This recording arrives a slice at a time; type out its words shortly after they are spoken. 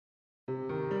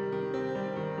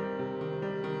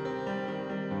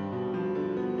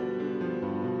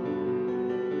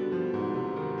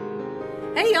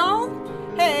Hey y'all!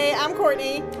 Hey, I'm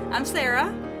Courtney. I'm Sarah.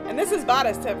 And this is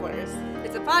Bodice Tipplers.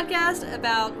 It's a podcast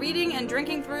about reading and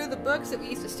drinking through the books that we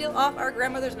used to steal off our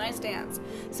grandmother's nightstands.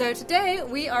 So today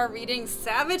we are reading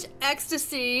Savage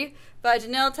Ecstasy by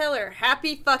Janelle Taylor.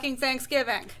 Happy fucking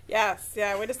Thanksgiving! Yes,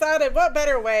 yeah, we decided what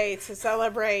better way to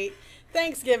celebrate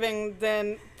Thanksgiving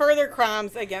than further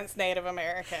crimes against Native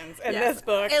Americans in this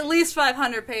book. At least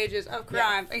 500 pages of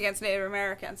crime against Native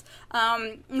Americans.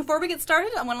 Before we get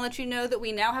started, I want to let you know that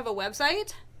we now have a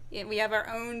website. We have our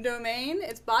own domain.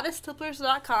 It's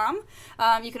bodicetipplers.com.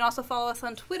 You can also follow us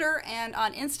on Twitter and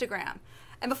on Instagram.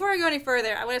 And before I go any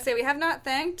further, I want to say we have not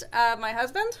thanked my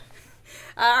husband,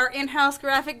 our in-house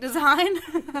graphic design.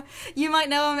 You might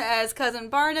know him as Cousin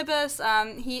Barnabas.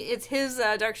 It's his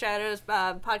Dark Shadows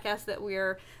podcast that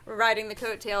we're writing the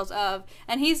coattails of,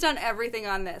 and he's done everything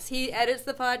on this. He edits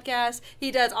the podcast.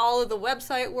 He does all of the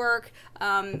website work.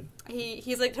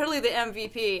 He's like totally the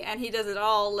MVP, and he does it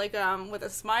all like with a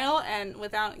smile and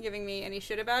without giving me any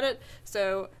shit about it.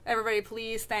 So everybody,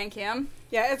 please thank him.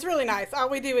 Yeah, it's really nice. All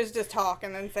we do is just talk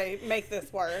and then say, make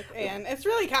this work, and it's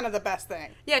really kind of the best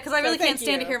thing. Yeah, because I really can't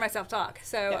stand to hear myself talk.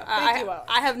 So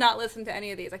I have not listened to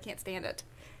any of these. I can't stand it.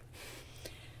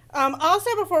 Also,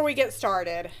 before we get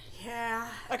started,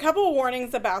 a couple of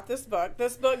warnings about this book.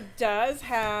 This book does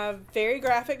have very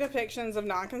graphic depictions of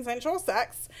non-consensual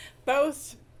sex,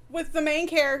 both with the main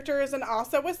characters and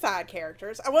also with side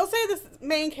characters. I will say this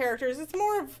main characters, it's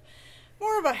more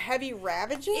of a heavy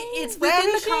ravaging. It's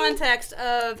within the context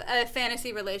of a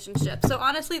fantasy relationship. So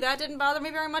honestly, that didn't bother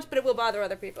me very much, but it will bother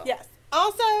other people. Yes.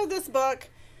 Also, this book,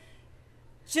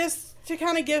 just to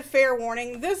kind of give fair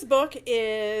warning, this book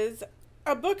is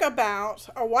a book about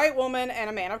a white woman and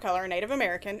a man of color, a Native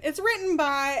American. It's written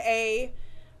by a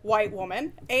white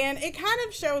woman, and it kind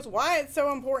of shows why it's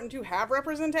so important to have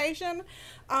representation.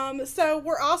 So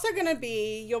we're also going to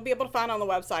you'll be able to find on the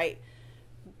website,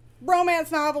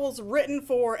 romance novels written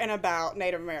for and about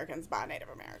Native Americans by Native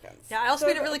Americans. Yeah, I also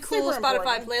made a really cool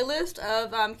Spotify important playlist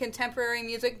of contemporary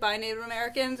music by Native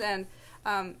Americans and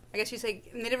I guess you say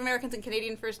Native Americans and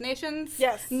Canadian First Nations.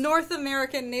 Yes. North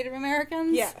American Native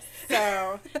Americans. Yes.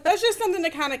 So that's just something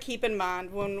to kind of keep in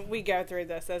mind when we go through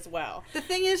this as well. The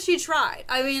thing is, she tried.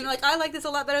 I mean, like, I like this a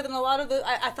lot better than a lot of the...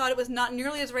 I thought it was not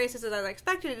nearly as racist as I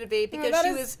expected it to be because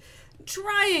she was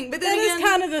trying. But then that is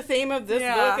kind of the theme of this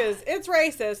book is it's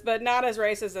racist, but not as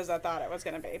racist as I thought it was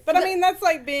going to be. But I mean, that's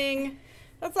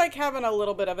like having a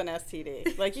little bit of an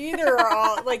STD. Like, you either are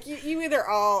all, like, you either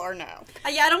all or no.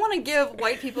 Yeah, I don't want to give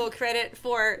white people credit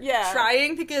for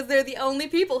trying because they're the only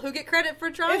people who get credit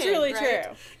for trying. It's really true.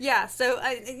 Yeah, so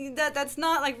that's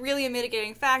not, like, really a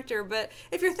mitigating factor, but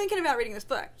if you're thinking about reading this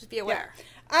book, just be aware. Yeah.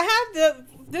 I have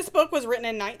this book was written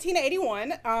in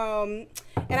 1981,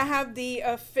 and I have the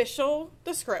official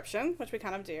description, which we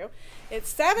kind of do. It's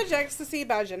Savage Ecstasy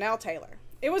by Janelle Taylor.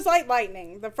 It was like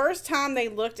lightning, the first time they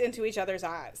looked into each other's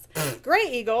eyes. Gray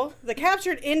Eagle, the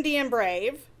captured Indian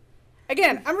brave.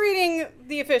 Again, I'm reading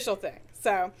the official thing.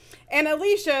 So, and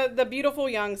Alisha, the beautiful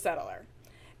young settler.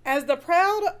 As the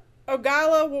proud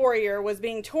Oglala warrior was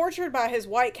being tortured by his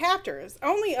white captors,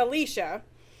 only Alisha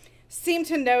seemed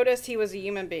to notice he was a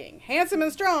human being, handsome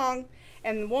and strong,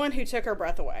 and one who took her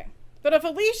breath away. But if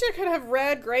Alisha could have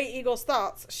read Gray Eagle's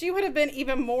thoughts, she would have been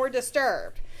even more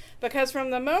disturbed. Because from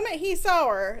the moment he saw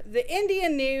her, the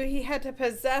Indian knew he had to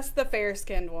possess the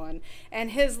fair-skinned one,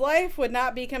 and his life would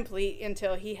not be complete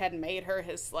until he had made her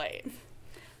his slave.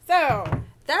 So,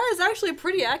 that is actually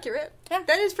pretty accurate. Yeah.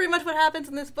 That is pretty much what happens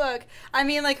in this book. I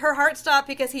mean, like, her heart stopped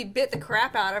because he bit the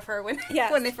crap out of her when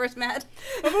they first met.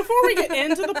 But before we get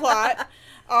into the plot,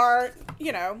 our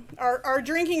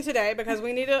drinking today, because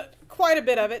we need quite a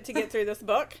bit of it to get through this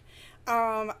book,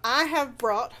 I have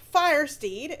brought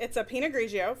Firesteed. It's a Pinot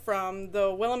Grigio from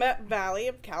the Willamette Valley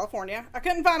of California. I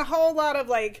couldn't find a whole lot of,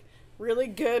 like, really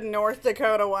good North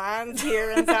Dakota wines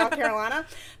here in South Carolina,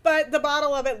 but the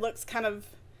bottle of it looks kind of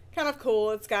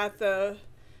cool. It's got the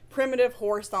primitive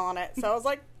horse on it, so I was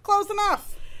like, close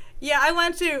enough. Yeah, I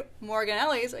went to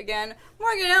Morganelli's again.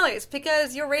 Morganelli's,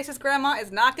 because your racist grandma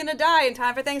is not going to die in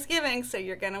time for Thanksgiving, so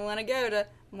you're going to want to go to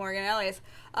Morganelli's.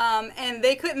 And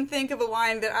they couldn't think of a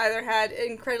wine that either had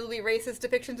incredibly racist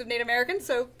depictions of Native Americans,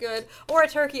 so good, or a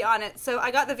turkey on it. So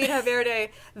I got the Vita Verde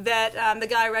that the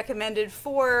guy recommended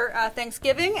for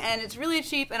Thanksgiving, and it's really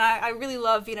cheap, and I really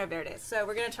love Vino Verdes. So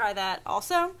we're going to try that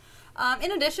also.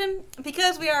 In addition,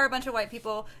 because we are a bunch of white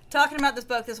people talking about this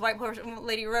book this white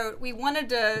lady wrote, we wanted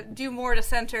to do more to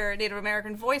center Native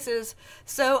American voices.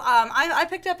 So I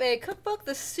picked up a cookbook,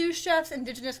 The Sioux Chef's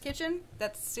Indigenous Kitchen.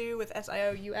 That's Sioux with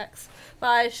Sioux,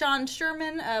 by Sean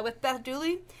Sherman with Beth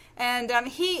Dooley. And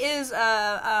he is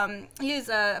from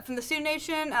the Sioux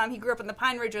Nation. He grew up on the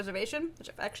Pine Ridge Reservation, which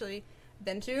I've actually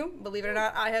been to. Believe it or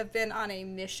not, I have been on a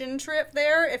mission trip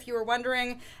there. If you were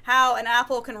wondering how an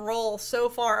apple can roll so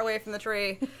far away from the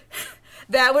tree,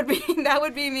 that would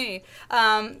be me.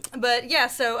 But yeah,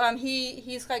 so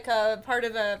he's like a part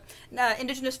of a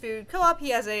indigenous food co-op.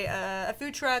 He has a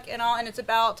food truck and all, and it's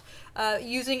about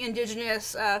using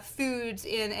indigenous foods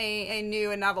in a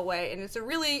new and novel way. And it's a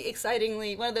really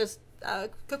excitingly one of those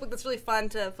cookbook that's really fun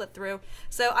to flip through.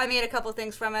 So I made a couple of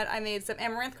things from it. I made some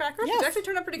amaranth crackers, which actually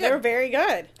turned out pretty good. They were very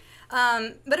good.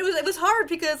 But it was hard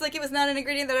because it was not an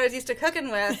ingredient that I was used to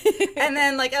cooking with. And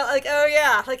then I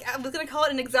was gonna call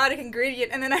it an exotic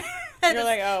ingredient, and then I had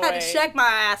to check my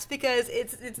ass because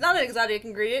it's not an exotic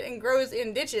ingredient and grows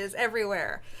in ditches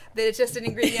everywhere. That it's just an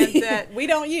ingredient that we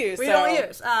don't use.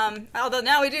 Although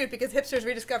now we do because hipsters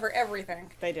rediscover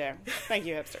everything. They do. Thank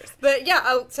you, hipsters. But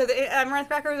yeah, so the amaranth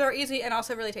crackers are easy and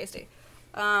also really tasty.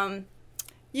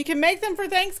 You can make them for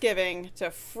Thanksgiving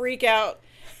to freak out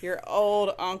your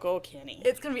old Uncle Kenny.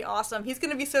 It's going to be awesome. He's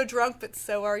going to be so drunk, but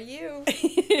so are you.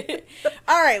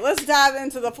 All right, let's dive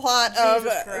into the plot of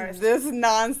this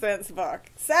nonsense book.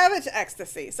 Savage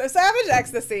Ecstasy. So Savage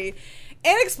Ecstasy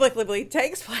inexplicably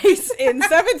takes place in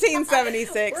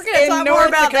 1776 We're going to talk North more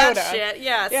about Dakota. That shit,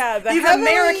 yes. Yeah, these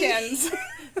Americans.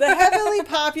 The heavily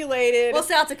populated... Well,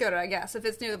 South Dakota, I guess, if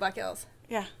it's near the Black Hills.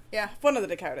 Yeah, one of the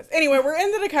Dakotas. Anyway, we're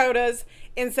in the Dakotas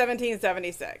in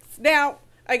 1776. Now,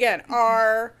 again,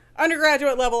 our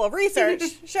undergraduate level of research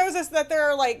shows us that there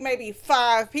are maybe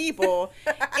 5 people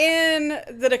in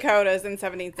the Dakotas in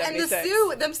 1776. And the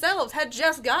Sioux themselves had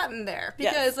just gotten there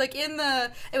because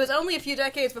it was only a few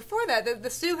decades before that the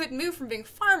Sioux had moved from being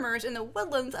farmers in the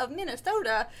woodlands of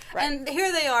Minnesota, and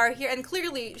here they are here, and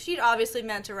clearly she'd obviously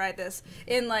meant to write this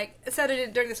in set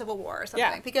it during the Civil War or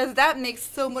something, because that makes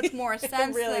so much more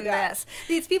sense really than this.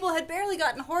 These people had barely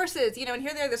gotten horses, and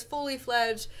here they are, this fully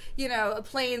fledged,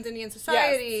 Plains Indian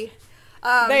society.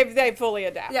 They've fully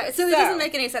adapted. Yeah, so it doesn't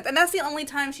make any sense. And that's the only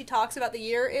time she talks about the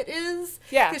year it is.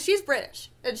 Yeah. Because she's British.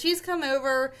 And she's come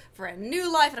over for a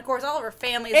new life. And, of course, all of her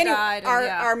family's died.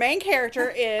 Our main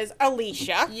character is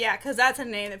Alisha. Yeah, because that's a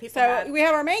name that people had. So we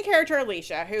have our main character,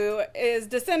 Alisha, who is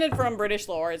descended from British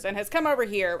lords and has come over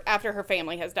here after her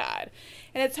family has died.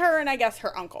 And it's her and, I guess,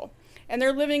 her uncle. And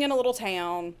they're living in a little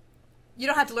town. You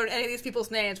don't have to learn any of these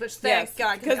people's names, which thank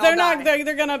God, because they're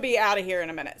going to be out of here in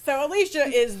a minute. So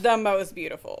Alisha is the most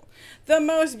beautiful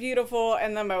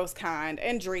and the most kind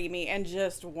and dreamy and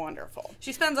just wonderful.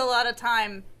 She spends a lot of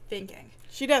time thinking.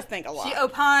 She does think a lot. She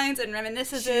opines and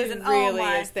reminisces, and really oh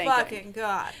my is thinking. Fucking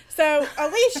God. So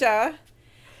Alisha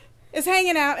is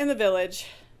hanging out in the village.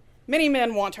 Many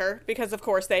men want her because, of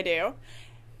course, they do.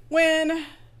 When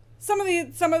some of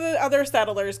the other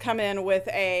settlers come in with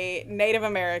a Native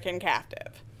American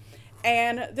captive,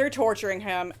 and they're torturing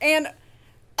him, and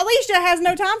Alisha has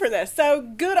no time for this,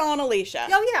 so good on Alisha.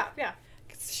 Oh, yeah.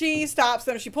 She stops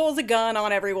them, she pulls a gun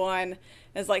on everyone,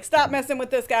 and is like, stop messing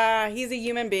with this guy, he's a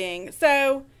human being.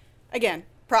 So, again,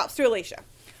 props to Alisha.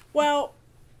 Well,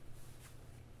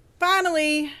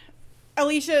 finally,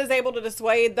 Alisha is able to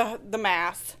dissuade the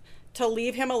mass to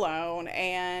leave him alone,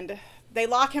 and they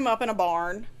lock him up in a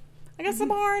barn. I guess a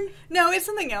barn? No, it's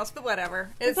something else, but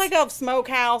whatever. It's like a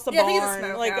smokehouse, barn. I think it's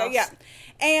a smokehouse.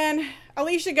 And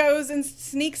Alisha goes and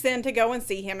sneaks in to go and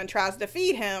see him and tries to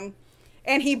feed him,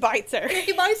 and he bites her.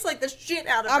 He bites the shit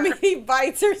out of her. I mean, he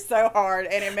bites her so hard,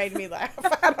 and it made me laugh.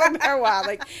 I don't know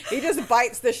why. He just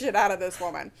bites the shit out of this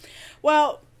woman.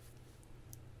 Well,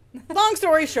 long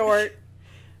story short,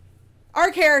 our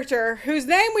character, whose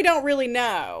name we don't really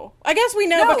know. I guess we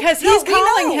know because he's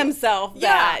calling himself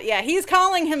that. Yeah, he's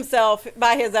calling himself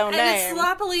by his own name. And it's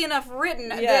sloppily enough written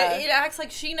that it acts like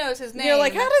she knows his name. You're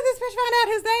like, how did this bitch find out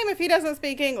his name if he doesn't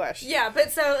speak English? Yeah,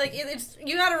 but so, it's,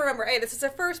 you gotta remember, hey, this is her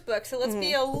first book, so let's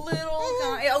be a little,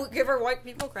 I'll give her white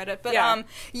people credit, but,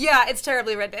 it's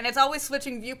terribly written, and it's always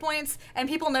switching viewpoints, and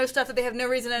people know stuff that they have no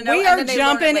reason to know. We are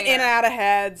jumping in and out of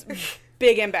heads.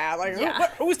 Big and bad.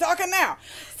 Who's talking now?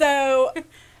 So,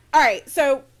 all right.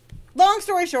 So, long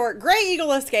story short, Grey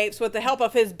Eagle escapes with the help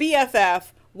of his BFF,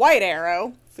 White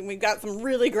Arrow. So, we've got some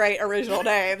really great original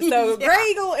names. So, Grey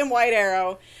Eagle and White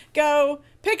Arrow go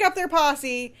pick up their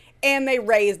posse and they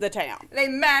raze the town. They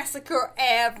massacre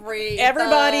everybody.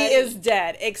 Everybody is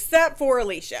dead, except for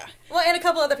Alisha. Well, and a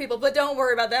couple other people, but don't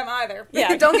worry about them either.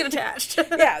 Yeah. Don't get attached.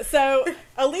 Yeah, so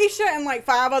Alisha and like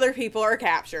 5 other people are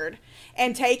captured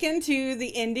and taken to the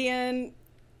Indian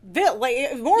village. Like,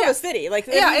 it was more of a city. Like,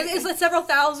 it's like several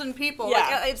thousand people.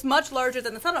 Yeah. Like, it's much larger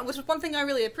than the settlement, which was one thing I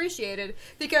really appreciated,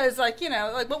 because, like, you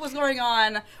know, like what was going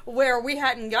on where we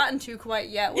hadn't gotten to quite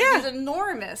yet was these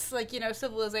enormous, like, you know,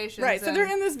 civilizations. Right, so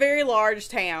they're in this very large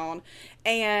town,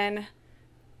 and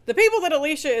the people that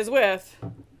Alisha is with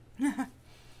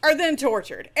are then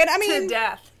tortured. And I mean, to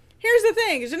death. Here's the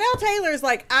thing. Janelle Taylor's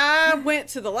like, I went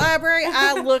to the library,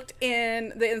 I looked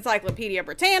in the Encyclopedia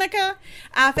Britannica,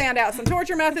 I found out some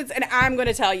torture methods, and I'm going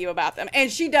to tell you about them.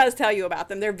 And she does tell you about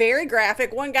them. They're very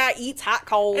graphic. One guy eats hot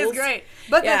coals. It's great.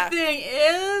 But the thing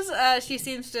is, she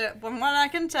seems to, from what I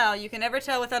can tell, you can never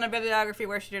tell without a bibliography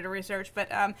where she did her research,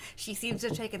 but she seems to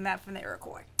have taken that from the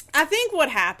Iroquois. I think what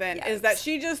happened is that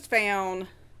she just found...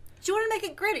 She wanted to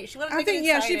make it gritty. She wanted to make it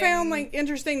exciting. She found, like,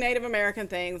 interesting Native American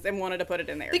things and wanted to put it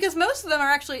in there. Because most of them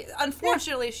are actually,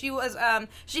 unfortunately, she was,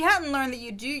 she hadn't learned that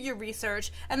you do your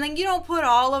research, and then you don't put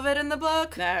all of it in the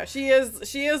book. No, she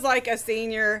is like a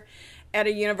senior at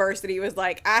a university who was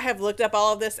like, I have looked up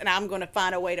all of this, and I'm going to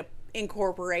find a way to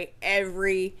incorporate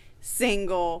every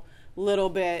single little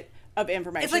bit of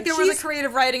information. It's like there was a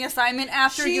creative writing assignment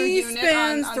after your unit. She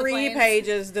spends on 3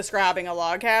 pages describing a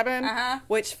log cabin,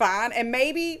 which fine, and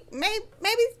maybe some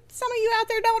of you out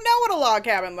there don't know what a log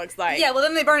cabin looks like. Yeah, well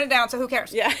then they burn it down, so who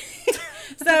cares? Yeah.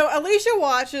 So Alisha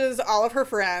watches all of her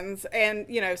friends and,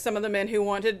 you know, some of the men who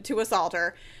wanted to assault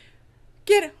her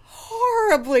get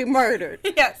horribly murdered.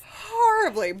 Yes.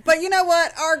 Horribly. But you know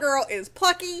what? Our girl is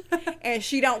plucky and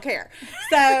she don't care.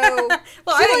 So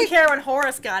well, I didn't care when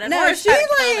Horace got it. No, Horace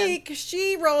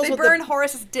she rolls they with burned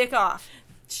Horace's dick off.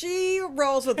 She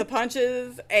rolls with the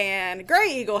punches, and Grey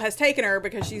Eagle has taken her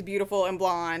because she's beautiful and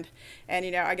blonde. And,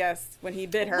 you know, I guess when he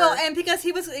bit her... Well, and because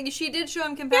she did show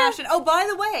him compassion. Yeah. Oh, by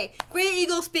the way, Grey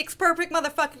Eagle speaks perfect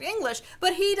motherfucking English,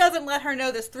 but he doesn't let her know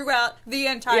this throughout the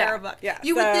entire book. Yeah,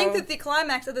 you would think that the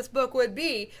climax of this book would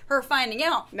be her finding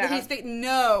out that he's speaking...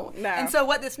 No. And so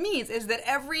what this means is that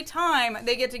every time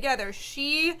they get together,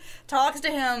 she talks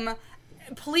to him...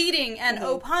 pleading and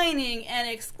opining and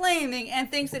exclaiming and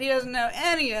thinks that he doesn't know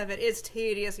any of it. It's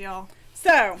tedious, y'all.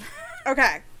 So,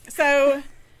 okay. So,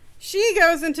 she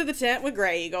goes into the tent with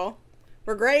Grey Eagle,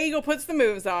 where Grey Eagle puts the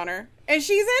moves on her, and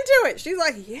she's into it. She's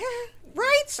like, yeah,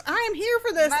 right, I am here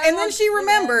for this. And then she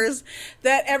remembers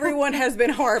that everyone has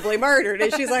been horribly murdered,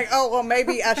 and she's like, oh, well,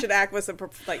 maybe I should act with some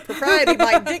propriety,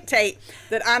 might dictate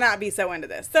that I not be so into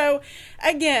this. So,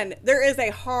 again, there is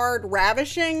a hard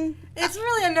ravishing. It's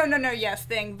really a no, yes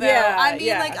thing, though. Yeah, I mean,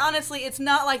 like, honestly, it's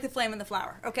not like The Flame and the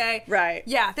Flower, okay? Right.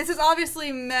 Yeah, this is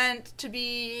obviously meant to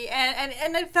be, and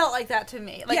it felt like that to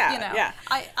me. Like, you know,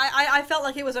 I felt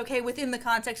like it was okay within the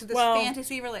context of this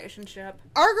fantasy relationship.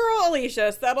 Our girl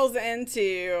Alisha settles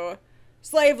into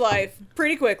slave life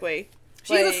pretty quickly.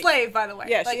 She's a slave, by the way.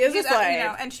 Yeah, she is a slave. You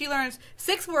know, and she learns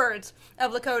 6 words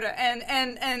of Lakota,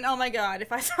 and oh my god,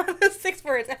 if I saw those 6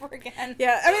 words ever again.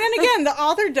 Yeah, I mean, and again, the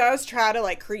author does try to,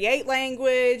 like, create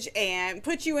language and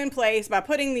put you in place by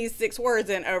putting these 6 words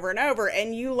in over and over,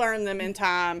 and you learn them in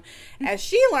time as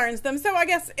she learns them, so I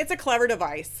guess it's a clever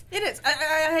device. It is.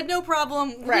 I had no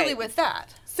problem really with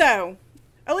that. So,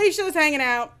 Alicia's hanging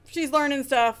out, she's learning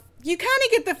stuff. You kind of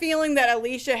get the feeling that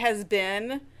Alisha has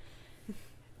been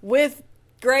with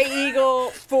Grey Eagle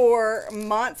for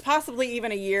months, possibly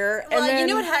even a year. Well, and then,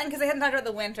 you knew it hadn't because they hadn't talked about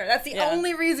the winter. That's the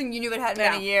only reason you knew it hadn't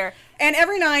been a year. And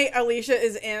every night, Alisha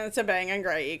is into banging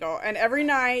Grey Eagle. And every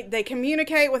night, they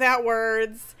communicate without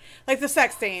words. Like, the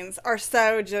sex scenes are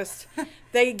so just...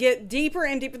 They get deeper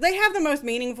and deeper. They have the most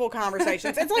meaningful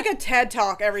conversations. It's like a TED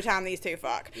Talk every time these two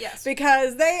fuck. Yes.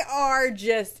 Because they are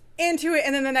just into it,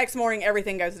 and then the next morning,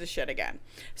 everything goes to shit again.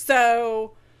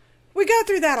 So... we go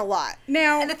through that a lot.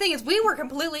 Now, and the thing is, we were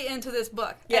completely into this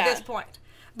book at this point.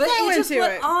 But it just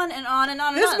went on and on and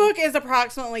on and on. This book is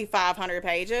approximately 500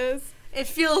 pages. It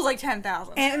feels like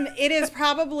 10,000. And it is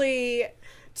probably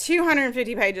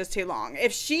 250 pages too long.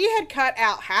 If she had cut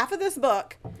out half of this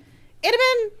book,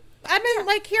 I'd been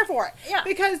like here for it. Yeah.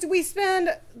 Because we spend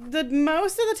the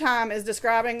most of the time is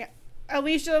describing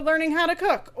Alisha learning how to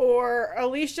cook, or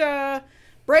Alisha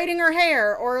braiding her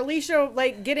hair, or Alisha,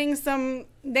 like, getting some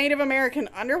Native American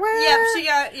underwear. Yep, she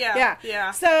got,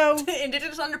 yeah. So,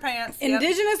 indigenous underpants.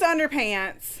 Indigenous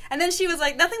underpants. And then she was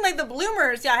like, nothing like the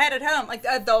bloomers I had at home. Like,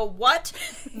 the what?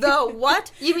 The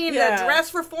what? You mean the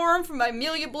dress reform from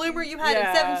Amelia Bloomer you had in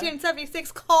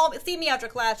 1776? See me after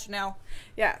class, Chanel.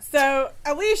 Yeah, so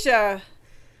Alisha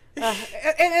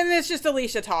And it's just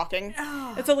Alisha talking.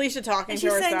 It's Alisha talking to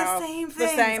herself. She's saying the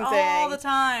same things all the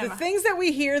time. The things that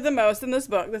we hear the most in this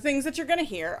book, the things that you're going to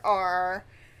hear are,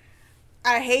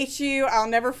 I hate you, I'll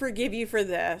never forgive you for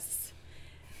this,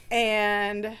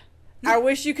 and I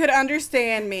wish you could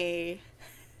understand me,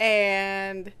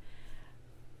 and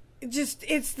just,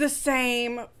 it's the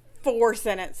same 4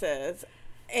 sentences.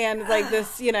 And like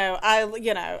this,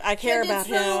 I care about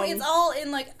him. It's all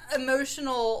in like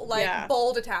emotional, like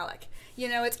bold italic.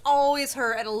 It's always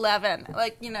her at 11,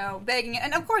 like, begging it.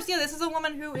 And of course, this is a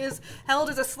woman who is held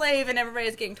as a slave and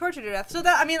everybody's getting tortured to death. So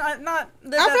that, I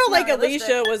feel like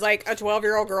Alisha was like a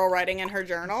 12-year-old girl writing in her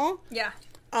journal. Yeah.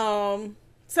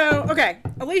 So, okay.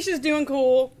 Alicia's doing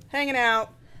cool, hanging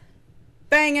out,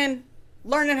 banging,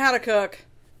 learning how to cook,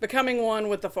 becoming one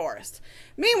with the forest.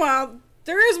 Meanwhile,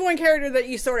 there is one character that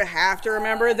you sort of have to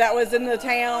remember that was in the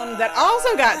town that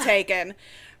also got taken.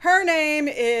 Her name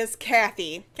is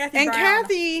Kathy.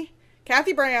 Brown.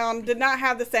 Kathy Brown did not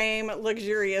have the same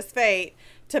luxurious fate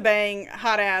to bang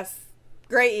hot-ass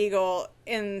Grey Eagle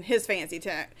in his fancy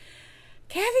tent.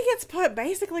 Kathy gets put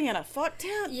basically in a fuck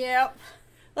tent. Yep.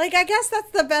 Like, I guess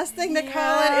that's the best thing to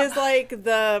call it, is like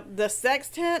the sex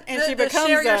tent, and she becomes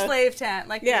share your slave tent.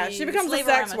 Like, she becomes a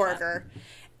sex worker.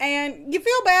 And you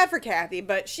feel bad for Kathy,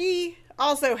 but she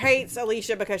also hates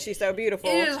Alisha because she's so beautiful.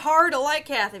 It is hard to like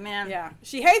Kathy, man. Yeah.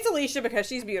 She hates Alisha because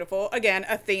she's beautiful. Again,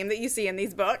 a theme that you see in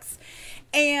these books.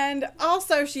 And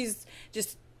also she's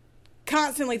just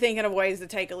constantly thinking of ways to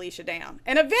take Alisha down.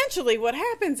 And eventually what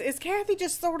happens is Kathy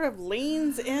just sort of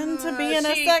leans into being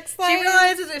a sex slave. She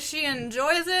realizes if she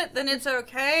enjoys it, then it's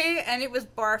okay, and it was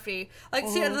barfy. Like,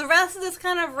 see, the rest of this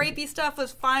kind of rapey stuff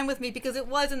was fine with me because it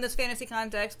was in this fantasy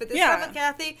context, but this stuff with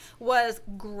Kathy was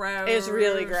gross. It's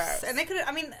really gross. And they could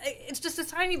have, it's just a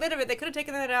tiny bit of it. They could have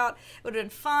taken that out. It would have been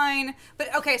fine.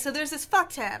 But, okay, so there's this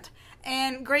fuck tent,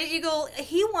 and Grey Eagle,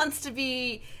 he wants to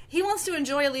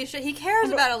enjoy Alisha. He cares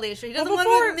about Alisha. He doesn't want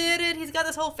to admit it. He's got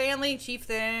this whole family chief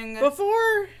thing.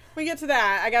 Before we get to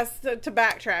that, I guess to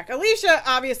backtrack, Alisha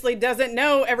obviously doesn't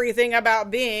know everything about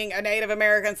being a Native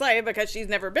American slave because she's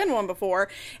never been one before.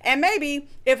 And maybe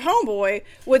if Homeboy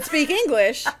would speak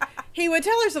English, he would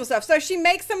tell her some stuff. So she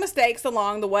makes some mistakes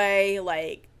along the way,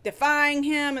 like defying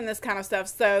him and this kind of stuff.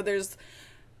 So there's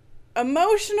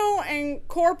emotional and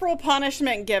corporal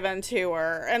punishment given to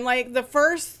her. And like the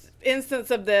first instance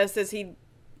of this is he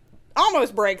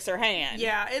almost breaks her hand.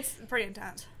 Yeah, it's pretty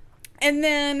intense. And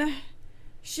then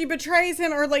she betrays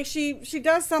him, or like she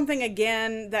does something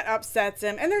again that upsets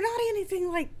him, and they're not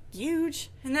anything like huge.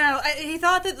 No, he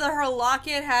thought that her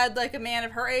locket had like a man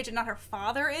of her age and not her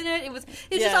father in it.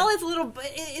 It's just all this little,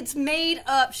 it's made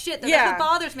up shit. That's what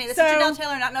bothers me. This is Janelle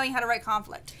Taylor not knowing how to write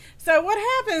conflict. So what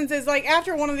happens is, like,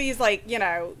 after one of these, like,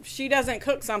 she doesn't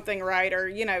cook something right,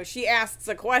 or, she asks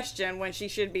a question when she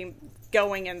should be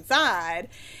going inside,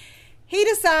 he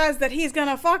decides that he's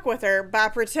gonna fuck with her by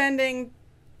pretending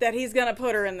that he's gonna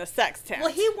put her in the sex tent.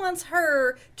 Well, he wants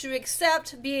her to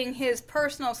accept being his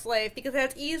personal slave because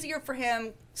that's easier for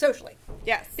him socially.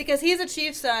 Yes. Because he's a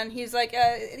chief's son. He's like,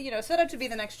 set up to be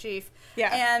the next chief.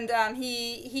 Yeah. And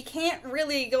he can't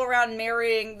really go around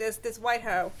marrying this white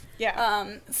hoe.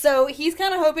 Yeah. So he's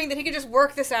kind of hoping that he could just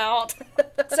work this out.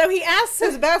 So he asks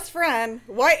his best friend,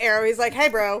 White Arrow, he's like, hey,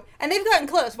 bro. And they've gotten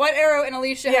close. White Arrow and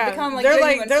Alisha have become like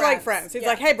genuine friends. They're like friends. He's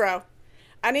like, hey, bro,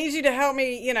 I need you to help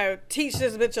me, teach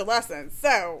this bitch a lesson.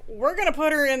 So we're going to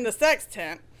put her in the sex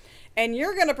tent, and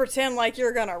you're going to pretend like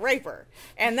you're going to rape her,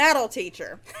 and that'll teach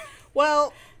her.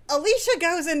 Well, Alisha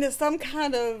goes into some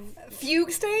kind of fugue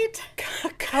state,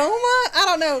 coma. I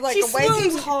don't know, like she a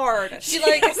waking hard. She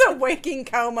like has a waking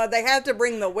coma. They have to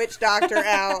bring the witch doctor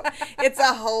out. It's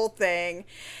a whole thing,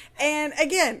 and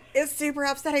again, it's super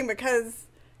upsetting because,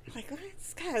 like,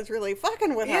 this guy's really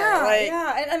fucking with her.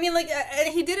 Yeah. And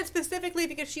and he did it specifically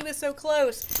because she was so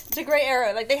close to Grey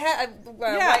Arrow. Like, they had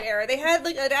White Arrow. They had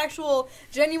like an actual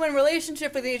genuine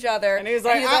relationship with each other. And he was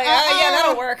like, yeah,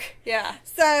 that'll work. Yeah.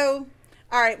 So,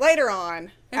 all right, later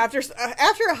on, after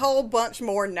a whole bunch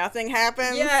more nothing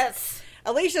happens. Yes.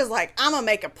 Alicia's like, I'm gonna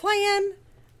make a plan.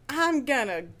 I'm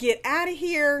gonna get out of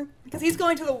here. Because he's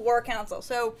going to the War Council.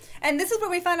 So, and this is where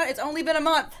we find out it's only been a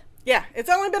month. Yeah, it's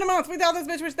only been a month. We thought this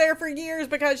bitch was there for years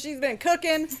because she's been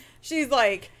cooking. She's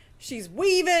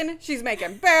weaving. She's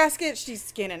making baskets. She's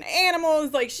skinning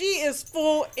animals. Like, she is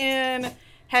full in,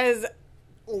 has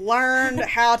learned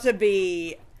how to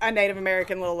be a Native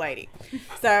American little lady.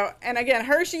 So, and again,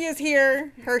 Hershey is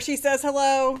here. Hershey says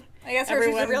hello. I guess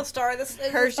Hershey's the real star.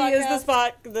 Hershey is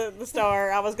the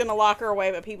star. I was going to lock her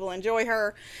away, but people enjoy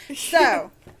her.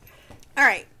 So, all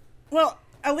right. Well,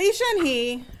 Alisha and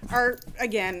he are,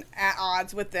 again, at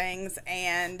odds with things,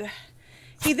 and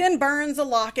he then burns a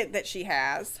locket that she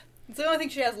has. It's the only thing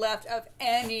she has left of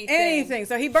anything. Anything.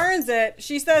 So he burns it.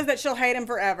 She says that she'll hate him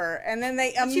forever. And then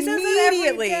they She says that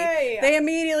every day. they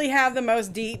immediately have the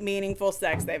most deep, meaningful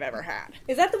sex they've ever had.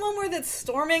 Is that the one where it's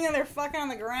storming and they're fucking on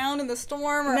the ground in the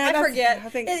storm? Or No, I forget. I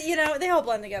think, they all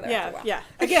blend together after a while. Yeah.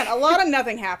 Again, a lot of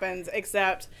nothing happens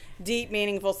except deep,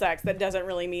 meaningful sex that doesn't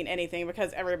really mean anything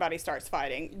because everybody starts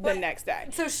fighting the next day.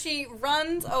 So she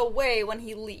runs away when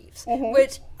he leaves,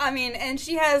 which, I mean, and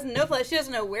she has no place. She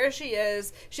doesn't know where she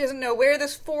is. She doesn't know where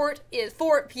this fort is.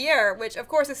 Fort Pierre, which, of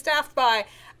course, is staffed by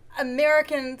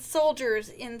American soldiers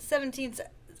in 17th.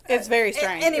 It's very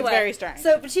strange. Anyway, it's very strange.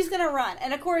 So, but she's going to run.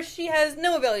 And, of course, she has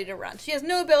no ability to run. She has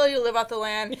no ability to live off the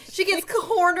land. She gets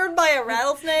cornered by a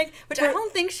rattlesnake, which I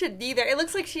don't think should be there. It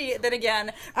looks like she, then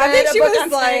again, I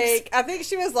think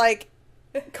she was like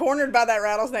cornered by that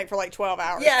rattlesnake for like 12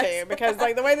 hours too, because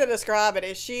like the way they describe it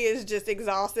is she is just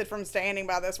exhausted from standing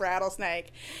by this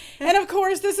rattlesnake. And of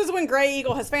course, this is when Gray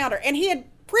Eagle has found her, and he had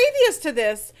previous to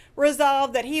this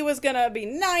resolved that he was going to be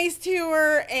nice to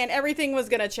her and everything was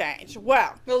going to change.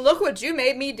 Well, look what you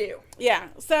made me do. Yeah.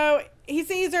 So he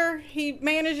sees her, he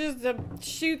manages to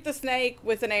shoot the snake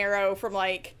with an arrow from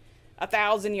like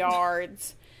 1,000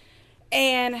 yards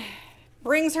and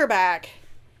brings her back.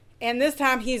 And this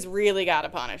time he's really got to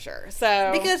punish her. So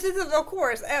because this is, of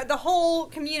course, the whole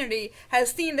community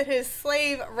has seen that his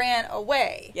slave ran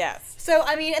away. Yes. So,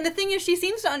 I mean, and the thing is, she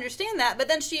seems to understand that, but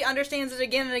then she understands it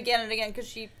again and again and again because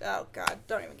she, oh God,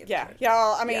 don't even get me started.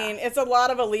 Y'all, I mean, it's a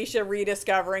lot of Alisha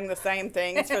rediscovering the same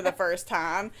things for the first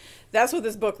time. That's what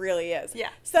this book really is. Yeah.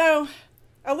 So,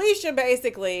 Alisha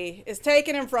basically is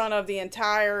taken in front of the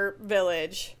entire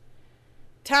village,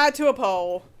 tied to a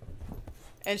pole,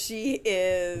 and she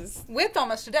is whipped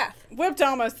almost to death. Whipped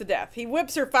almost to death. He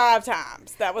whips her 5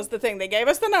 times. That was the thing. They gave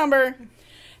us the number.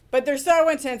 But they're so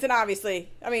intense, and obviously,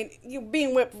 I mean, you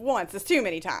being whipped once is too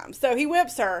many times. So he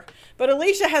whips her, but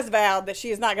Alisha has vowed that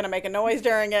she is not going to make a noise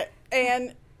during it,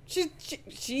 and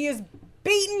she is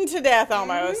beaten to death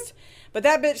almost. But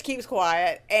that bitch keeps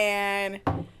quiet, and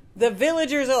the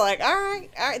villagers are like, all right.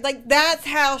 Like, that's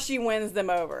how she wins them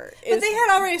over. But they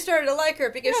had already started to like her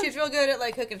because she's real good at,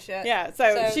 like, cooking shit. Yeah, so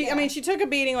I mean, she took a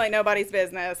beating like nobody's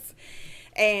business.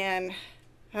 And,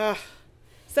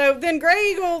 so then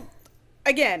Gray Eagle,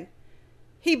 again,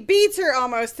 he beats her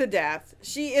almost to death.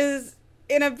 She is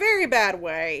in a very bad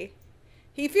way.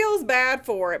 He feels bad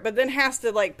for it, but then has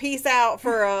to, like, peace out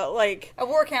for a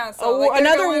war council.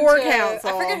 Another war council.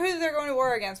 I forget who they're going to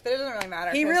war against, but it doesn't really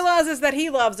matter. He realizes that he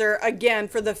loves her again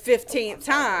for the 15th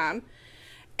time,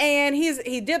 and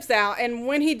he dips out, and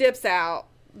when he dips out,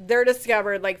 they're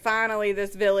discovered, like, finally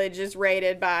this village is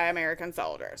raided by American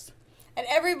soldiers. And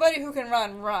everybody who can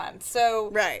run.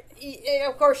 So, right.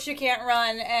 Of course, she can't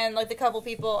run, and, like, the couple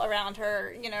people around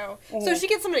her, you know. So she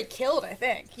gets somebody killed, I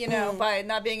think, you know, by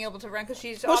not being able to run, because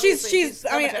she's she's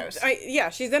comatose.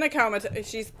 She's in a coma.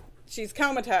 She's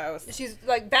comatose. She's,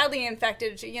 like, badly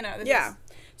infected, you know. Yeah.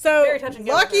 So, very touch and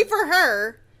go lucky for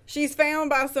her, she's found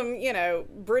by some, you know,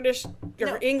 British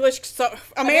or English,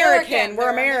 American. We're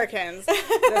Americans at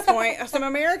this point. Some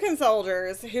American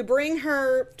soldiers who bring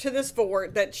her to this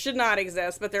fort that should not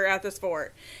exist, but they're at this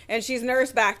fort. And she's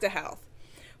nursed back to health.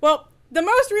 Well, the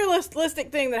most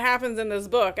realistic thing that happens in this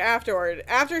book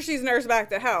after she's nursed back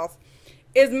to health,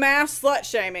 is mass slut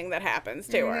shaming that happens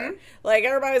to her. Like,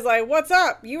 everybody's like, what's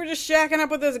up? You were just shacking up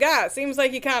with this guy. It seems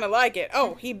like you kind of like it.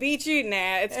 Oh, he beat you?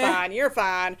 Nah, it's fine. You're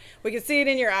fine. We can see it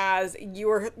in your eyes. You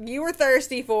were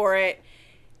thirsty for it.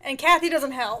 And Kathy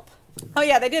doesn't help. Oh,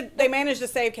 yeah, they did. They managed to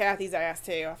save Kathy's ass,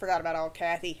 too. I forgot about old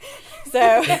Kathy.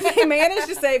 So, they managed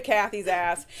to save Kathy's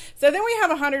ass. So, then we have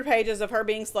 100 pages of her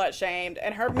being slut-shamed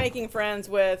and her making friends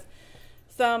with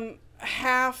some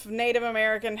half Native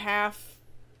American, half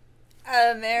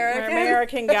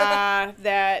American guy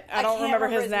that I don't remember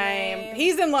his name.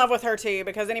 He's in love with her too,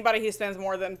 because anybody who spends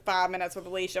more than 5 minutes with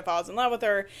Alisha falls in love with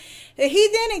her. He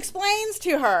then explains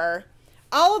to her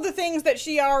all of the things that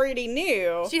she already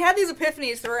knew. She had these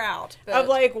epiphanies throughout. Of,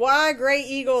 like, why Gray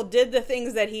Eagle did the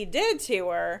things that he did to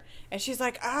her. And she's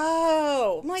like,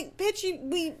 oh. I'm like, bitch,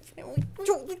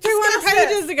 200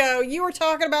 pages ago, you were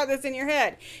talking about this in your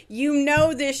head. You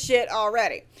know this shit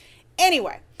already.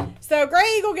 Anyway, so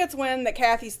Gray Eagle gets wind that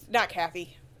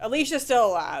Alicia's still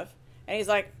alive. And he's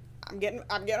like, I'm getting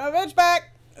my bitch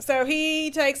back. So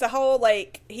he takes a whole,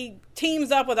 like, he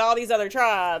teams up with all these other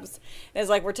tribes. And is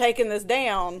like, we're taking this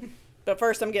down. but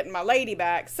first I'm getting my lady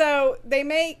back. So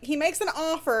he makes an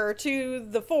offer to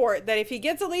the fort that if he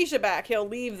gets Alisha back, he'll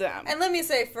leave them. And let me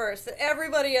say first that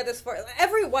everybody at this fort,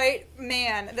 every white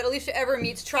man that Alisha ever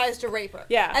meets tries to rape her.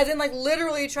 Yeah. As in, like,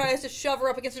 literally tries to shove her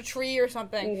up against a tree or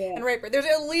something and rape her. There's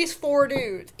at least 4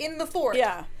 dudes in the fort.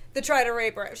 Yeah. That try to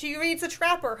rape her. She meets a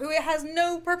trapper who has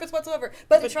no purpose whatsoever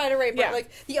but to try to rape her. Like,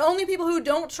 the only people who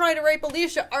don't try to rape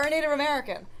Alisha are Native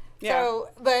American. Yeah. So,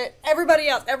 but everybody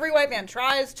else, every white man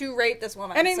tries to rape this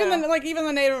woman. And even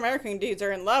the Native American dudes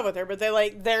are in love with her, but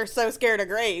they're so scared of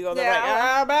Grey Eagle. They're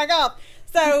like, back off.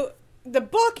 So the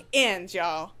book ends,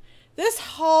 y'all. This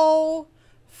whole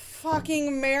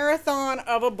fucking marathon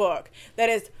of a book that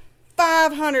is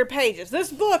 500 pages. This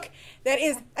book that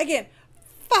is, again,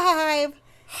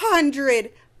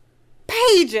 500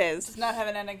 pages. Does not have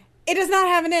an ending. It does not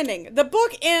have an ending. The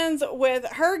book ends with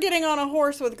her getting on a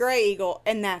horse with Grey Eagle,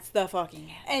 and that's the fucking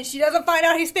end. And she doesn't find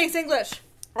out he speaks English.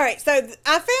 All right, so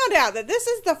I found out that this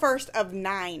is the first of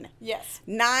 9. Yes.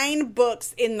 9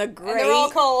 books in the Grey... And they're all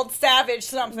called Savage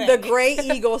something. The Grey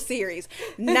Eagle series.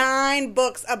 9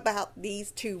 books about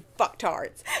these 2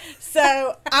 fucktards.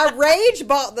 So I rage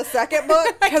bought the second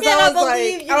book because I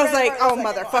was like, oh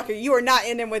motherfucker, you are not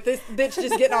ending with this bitch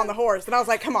just getting on the horse. And I was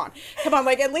like, come on,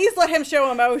 like at least let him show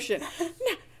emotion. No,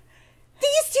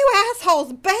 these 2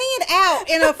 assholes banging out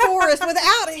in a forest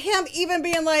without him even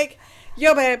being like,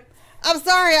 yo babe, I'm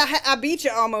sorry I beat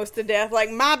you almost to death.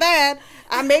 Like, my bad.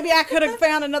 Maybe I could have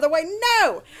found another way.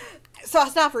 No. So I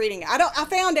stopped reading it. I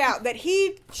found out that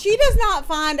she does not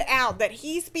find out that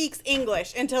he speaks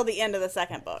English until the end of the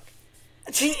second book.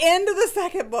 The end of the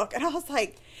second book. And I was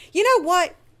like, you know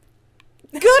what?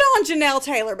 Good on Janelle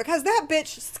Taylor, because that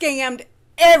bitch scammed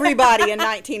everybody in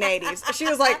 1980s. She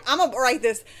was like, I'm going to write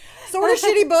this sort of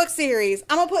shitty book series.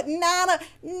 I'm going to put 9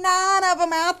 of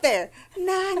them out there.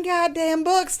 9 goddamn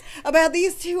books about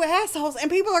these 2 assholes, and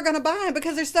people are going to buy them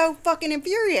because they're so fucking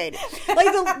infuriated.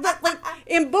 Like,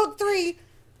 in book 3,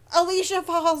 Alisha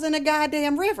falls in a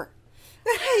goddamn river.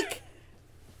 Like...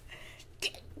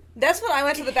 That's when I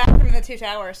went to the bathroom in the 2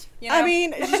 Towers. You know? I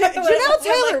mean, Janelle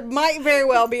Taylor might very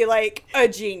well be, like, a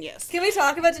genius. Can we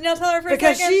talk about Janelle Taylor for a second?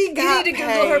 Because she got You need to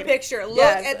Google her picture. Look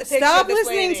at the picture Stop of this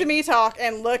listening lady. to me talk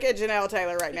and look at Janelle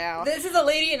Taylor right now. This is a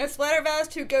lady in a sweater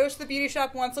vest who goes to the beauty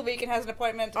shop once a week and has an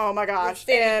appointment. Oh, my gosh.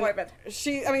 Standing appointment.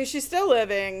 She's still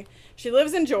living. She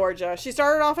lives in Georgia. She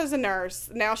started off as a nurse.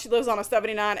 Now she lives on a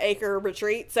 79-acre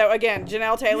retreat. So, again,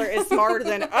 Janelle Taylor is smarter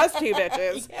than us 2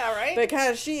 bitches. Yeah, right?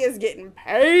 Because she is getting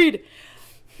paid.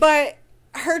 But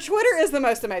her Twitter is the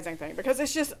most amazing thing because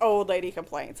it's just old lady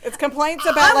complaints. It's complaints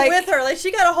about I'm with her. Like, she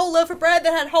got a whole loaf of bread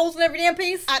that had holes in every damn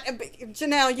piece.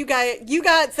 Janelle, you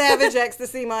got Savage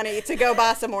Ecstasy money to go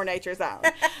buy some more Nature's Own.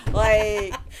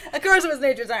 Like, of course it was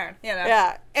Nature's Own, you know.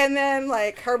 Yeah, and then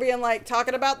like her being like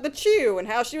talking about the Chew and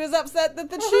how she was upset that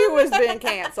the Chew was being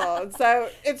canceled. So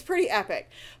it's pretty epic.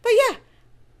 But yeah,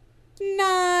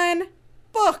 9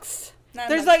 books.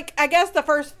 There's like, I guess the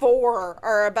first 4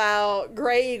 are about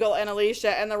Grey Eagle and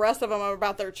Alisha, and the rest of them are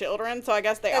about their children, so I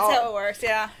guess That's how it works,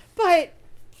 yeah. But,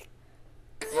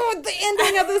 God, the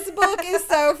ending of this book is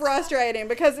so frustrating,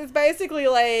 because it's basically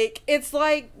like, it's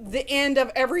like the end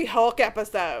of every Hulk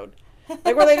episode.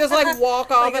 Like, where they just, like,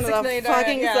 walk off into the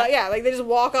fucking sun. Yeah, like, they just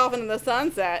walk off into the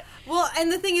sunset. Well,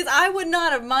 and the thing is, I would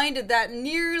not have minded that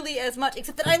nearly as much,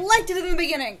 except that I liked it in the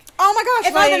beginning. Oh my gosh.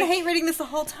 If I didn't hate reading this the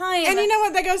whole time. And you know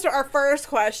what? That goes to our first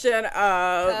question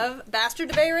of bastard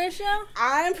to bay ratio?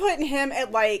 I'm putting him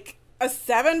at, like, a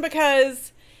 7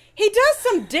 because he does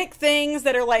some dick things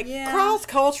that are, like,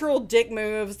 cross-cultural dick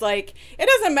moves. Like, it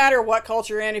doesn't matter what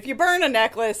culture you're in. If you burn a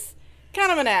necklace... kind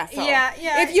of an asshole. Yeah.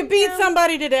 If you beat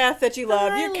somebody to death that you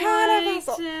love, you're kind of an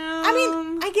asshole. I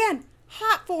mean, again,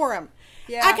 hot for him.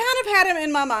 Yeah. I kind of had him in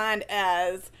my mind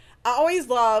as, I always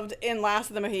loved in Last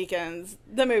of the Mohicans,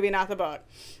 the movie, not the book,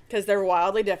 because they're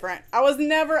wildly different. I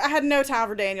had no time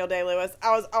for Daniel Day-Lewis.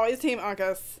 I was always Team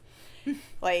Uncas.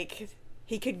 Like,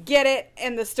 he could get it,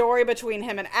 and the story between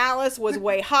him and Alice was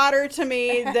way hotter to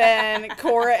me than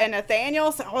Cora and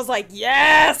Nathaniel, so I was like,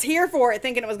 yes, here for it,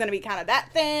 thinking it was going to be kind of that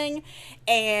thing,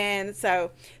 and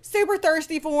so, super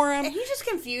thirsty for him. And he's just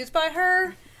confused by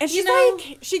her. And she's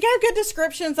like, she gave good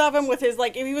descriptions of him with his,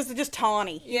 like, he was just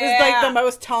tawny. He was, like, the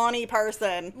most tawny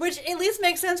person. Which at least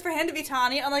makes sense for him to be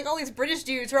tawny, unlike all these British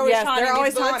dudes who are always tawny. They're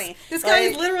always tawny. This guy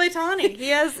is literally tawny. He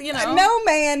has, you know. No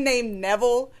man named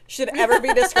Neville should ever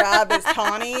be described as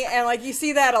tawny, and, like, you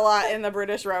see that a lot in the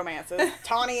British romances.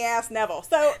 Tawny-ass Neville.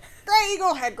 So, Grey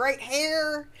Eagle had great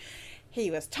hair. He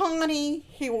was tawny.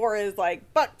 He wore his,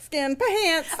 like, buckskin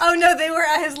pants. Oh, no, they were,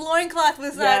 his loincloth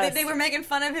was, Yes. they were making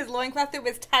fun of his loincloth that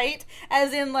was tight,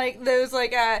 as in, like, those,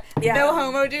 like, Yeah. no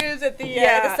homo dudes at the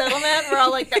settlement were all,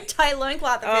 like, that tight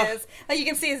loincloth of his. Like, you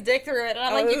can see his dick through it, and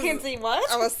I'm like, you can't see what?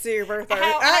 I was super thirsty.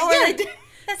 How are they doing?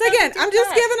 So again, I'm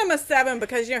just giving him a 7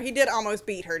 because, you know, he did almost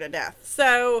beat her to death.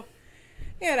 So,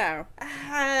 you know.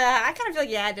 I kind of feel like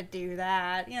you had to do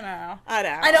that, you know. I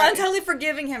know. I'm totally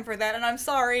forgiving him for that, and I'm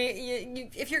sorry.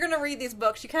 If you're going to read these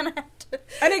books, you kind of have to.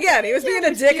 And again, he was being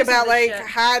a dick about, like, shit.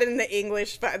 hiding the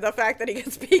English, the fact that he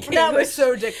could speak English. That was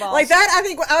so dickballs. Like, that, I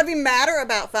think, I would be madder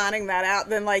about finding that out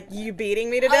than, like, you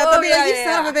beating me to death. Oh, I'd be yeah, like, you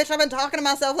yeah. son of a bitch, I've been talking to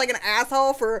myself like an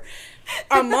asshole for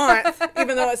a month,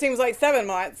 even though it seems like 7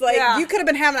 months. Like, you could have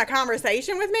been having a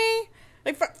conversation with me.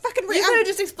 Like, fucking You could have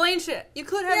just explained shit. You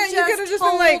could have just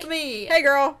told been like, me. Hey,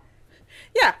 girl.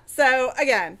 Yeah, so,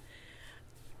 again,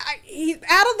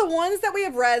 out of the ones that we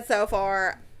have read so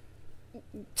far,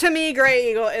 to me, Grey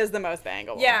Eagle is the most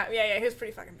bangable. Yeah, he was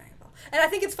pretty fucking bangable. And I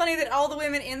think it's funny that all the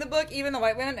women in the book, even the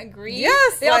white women, agree.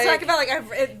 Yes, They all talk about,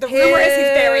 like, the rumor is he's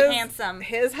very handsome.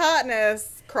 His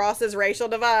hotness crosses racial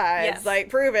divides, Yes. like,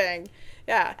 proving...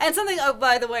 Yeah. And something, oh,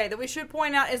 by the way, that we should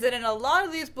point out is that in a lot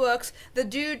of these books, the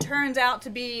dude turns out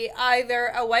to be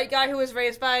either a white guy who was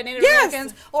raised by Native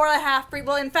Americans or a half-breed.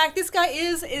 Well, in fact, this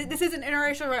is an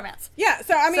interracial romance. Yeah,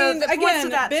 so, I mean,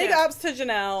 again, big too. ups to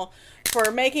Janelle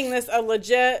for making this a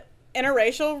legit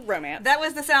interracial romance. That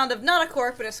was the sound of not a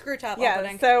cork, but a screw top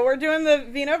opening. So we're doing the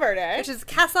Vino Verde. Which is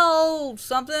Casal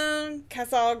something.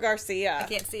 Casal Garcia. I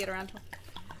can't see it around.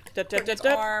 His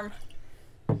Arm.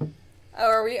 Oh,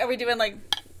 are we doing, like,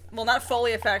 well, not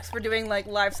Foley effects. We're doing, like,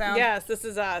 live sound. Yes, this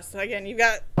is us. Again, you've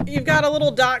got a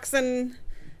little dachshund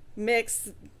mix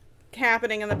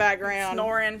happening in the background.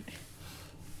 Snoring.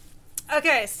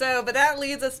 Okay, so, but that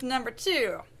leads us to number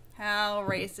 2. How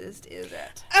racist is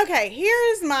it? Okay,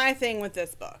 here's my thing with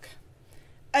this book.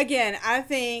 Again, I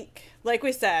think, like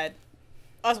we said,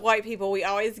 us white people, we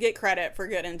always get credit for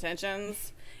good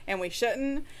intentions, and we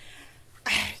shouldn't.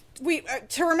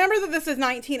 To remember that this is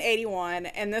 1981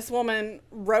 and this woman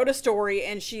wrote a story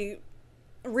and she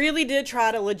really did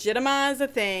try to legitimize a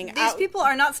thing. These people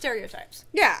are not stereotypes.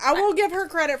 Yeah, I will give her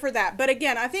credit for that. But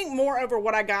again, I think moreover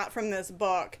what I got from this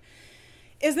book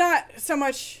is not so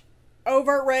much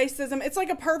overt racism. It's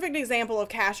like a perfect example of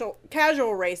casual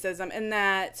racism in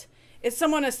that it's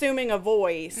someone assuming a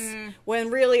voice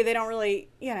when really they don't really,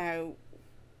 you know...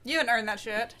 You haven't earned that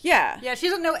shit. Yeah. Yeah, she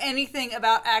doesn't know anything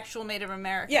about actual Native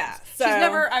Americans. Yeah. So, she's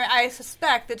never, I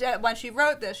suspect that when she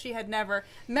wrote this, she had never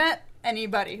met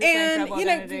anybody who claimed tribal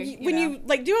identity. When you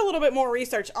like do a little bit more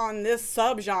research on this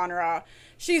subgenre,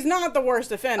 she's not the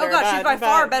worst offender. Oh gosh, she's by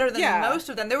far better than yeah. most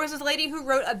of them. There was this lady who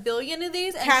wrote 1 billion of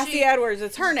these. And Cassie Edwards,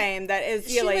 it's her name. That is.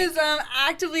 She was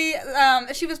actively.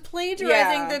 She was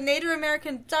plagiarizing the Native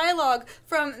American dialogue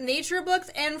from nature books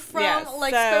and from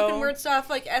spoken word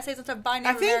stuff, like essays and stuff by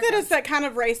Native Americans. I think that it's that kind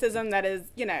of racism that is,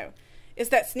 you know. It's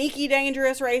that sneaky,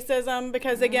 dangerous racism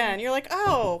because, again, you're like,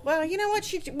 oh, well, you know what?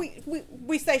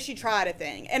 We say she tried a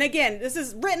thing. And, again, this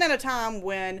is written at a time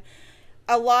when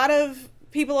a lot of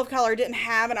people of color didn't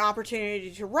have an opportunity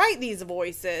to write these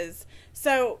voices.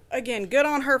 So, again, good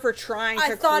on her for trying to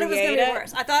create it. I thought it was going to be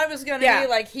worse. I thought it was going to be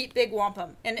like Heat Big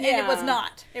Wampum. And it was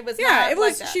not. It was not. It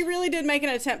was. Like that. She really did make an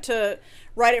attempt to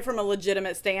write it from a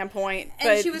legitimate standpoint.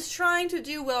 And she was trying to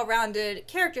do well-rounded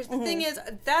characters. The thing is,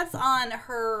 that's on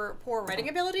her poor writing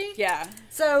ability. Yeah.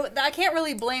 So I can't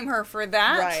really blame her for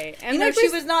that. Right. And like she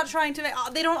was not trying to make...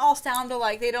 They don't all sound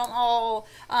alike. They don't all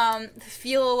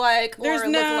feel alike or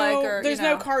look like. Or, there's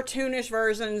no cartoonish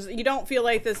versions. You don't feel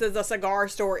like this is a cigar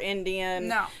store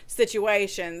Indian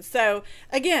situation. So,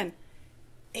 again...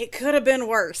 It could have been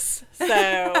worse. So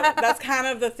that's kind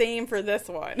of the theme for this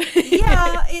one.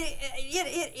 Yeah,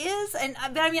 it is. And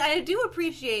I mean, I do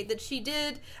appreciate that she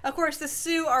did. Of course, the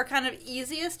Sioux are kind of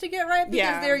easiest to get right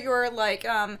because they're your like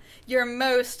your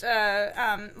most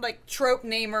like trope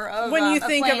namer of when you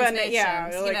think of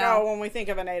a when we think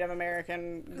of a Native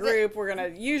American group, we're gonna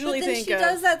usually think she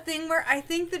does that thing where I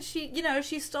think that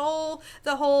she stole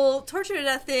the whole torture to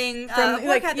death thing from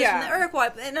the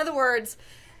Iroquois. In other words.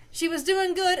 She was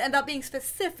doing good about being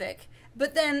specific,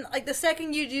 but then, like, the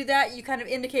second you do that, you kind of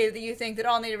indicated that you think that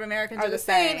all Native Americans are the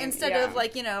same instead of,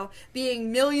 like,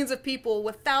 being millions of people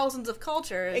with thousands of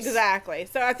cultures. Exactly.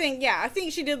 So I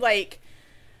think she did, like,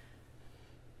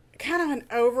 kind of an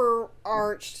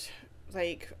overarched,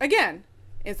 like, again,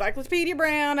 Encyclopedia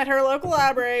Brown at her local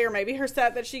library, or maybe her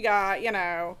set that she got, in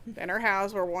her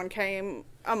house where one came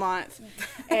a month.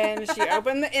 And she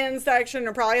opened the N section,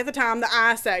 or probably at the time the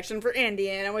I section for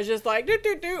Indian, and was just like,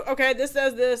 okay, this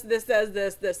says this says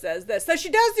this says this. So she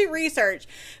does do research.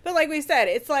 But like we said,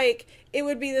 it's like, it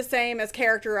would be the same as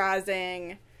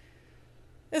characterizing.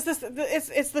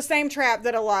 It's the same trap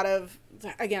that a lot of,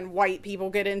 again, white people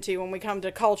get into when we come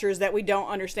to cultures that we don't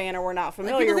understand or we're not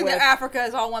familiar with. People think that Africa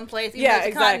is all one place, even though it's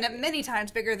a continent many times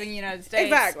bigger than the United States.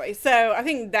 Exactly. So I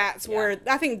think that's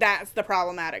that's the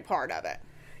problematic part of it.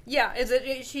 Yeah,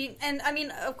 and I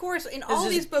mean, of course, in all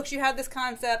these books you have this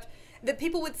concept that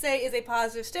people would say is a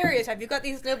positive stereotype. You've got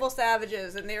these noble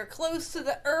savages, and they're close to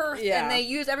the earth, and they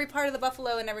use every part of the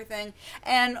buffalo and everything,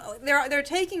 and they're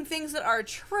taking things that are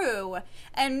true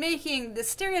and making the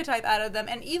stereotype out of them,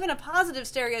 and even a positive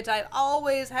stereotype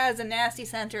always has a nasty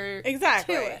center to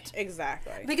it.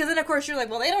 Exactly. Because then, of course, you're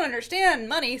like, well, they don't understand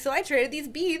money, so I traded these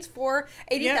beads for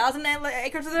 80,000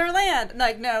 acres of their land.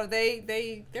 Like, no,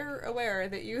 they're aware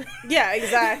that you... Yeah,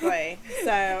 exactly.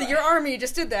 So your army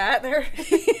just did that.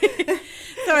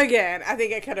 So again, I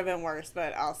think it could have been worse,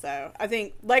 but also, I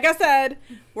think, like I said,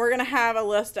 we're going to have a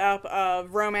list up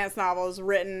of romance novels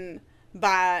written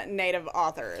by Native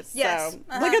authors. Yes.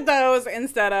 So look at those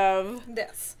instead of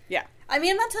this. Yeah. I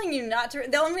mean, I'm not telling you not to.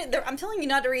 I'm telling you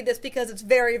not to read this because it's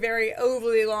very, very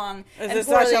overly long. This is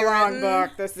such a long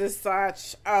book. This is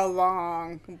such a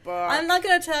long book. I'm not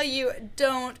going to tell you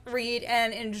don't read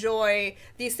and enjoy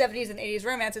these 70s and 80s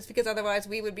romances, because otherwise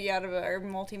we would be out of our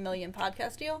multi-million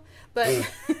podcast deal. But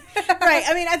right.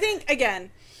 I mean, I think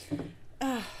again,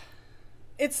 I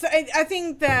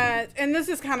think that, and this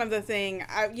is kind of the thing.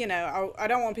 I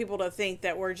don't want people to think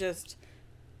that we're just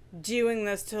doing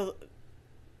this to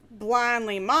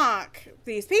blindly mock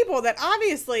these people that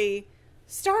obviously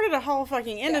started a whole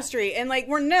fucking industry, and like,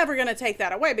 we're never going to take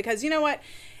that away, because you know what,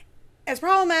 as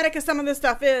problematic as some of this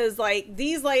stuff is, like,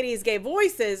 these ladies gave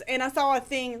voices. And I saw a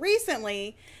thing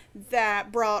recently that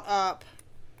brought up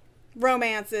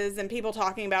romances and people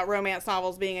talking about romance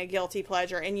novels being a guilty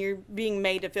pleasure and you're being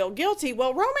made to feel guilty.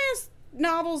 Well, romance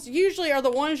novels usually are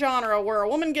the one genre where a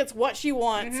woman gets what she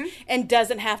wants and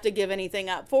doesn't have to give anything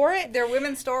up for it. They're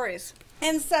women's stories.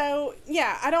 And so,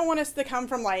 yeah, I don't want us to come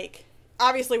from, like,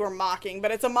 obviously we're mocking, but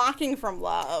it's a mocking from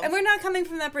love. And we're not coming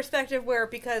from that perspective where,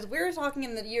 because we're talking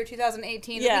in the year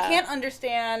 2018, that we can't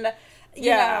understand,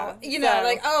 you know,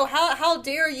 like, oh, how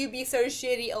dare you be so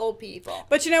shitty, old people.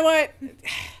 But you know what?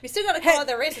 We still gotta call out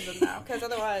their racism, though, because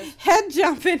otherwise... Head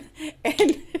jumping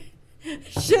and...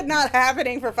 shit not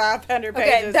happening for 500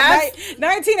 pages. Okay, that's...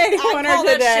 1981 or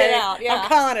today. That shit out, yeah. I'm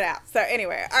calling it out. So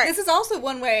anyway, all right. This is also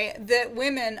one way that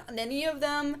women, many of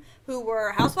them who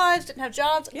were housewives, didn't have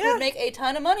jobs, could make a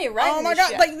ton of money writing Oh my God.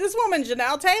 shit. Like, this woman,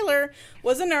 Janelle Taylor,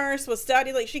 was a nurse, was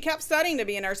studying, like, she kept studying to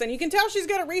be a nurse. And you can tell she's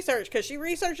good at research because she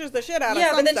researches the shit out of some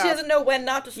stuff. Yeah, but then she doesn't know when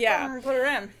not to put her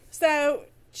in. So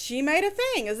she made a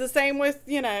thing. It's the same with,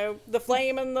 the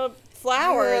flame and the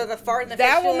flower. The fart and the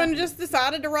that fistula. woman just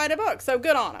decided to write a book, so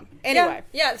good on them. Anyway.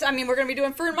 Yeah, so, I mean, we're going to be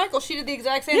doing Fern Michael. She did the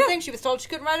exact same thing. She was told she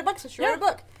couldn't write a book, so she wrote a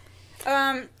book.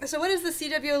 So what is the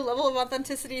CW level of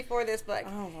authenticity for this book?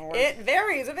 Oh, Lord. It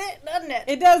varies a bit, doesn't it?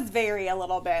 It does vary a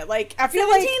little bit. Like, I feel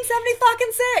like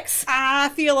 1776. I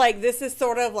feel like this is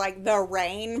sort of like the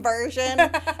Rain version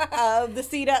of the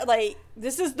CW. Like,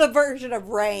 this is the version of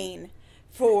Rain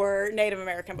for Native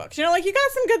American books. You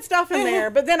got some good stuff in there,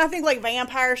 but then I think like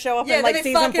vampires show up in like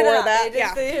season 4 of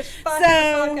that. They just fuck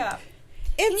up.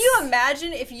 Can you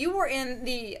imagine if you were in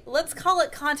the, let's call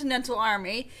it Continental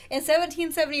Army, in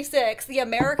 1776, the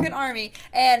American Army,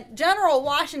 and General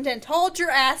Washington told your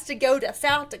ass to go to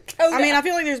South Dakota? I mean, I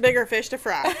feel like there's bigger fish to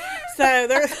fry. So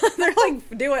they're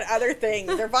like doing other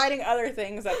things. They're fighting other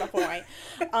things at the point.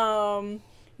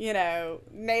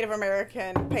 Native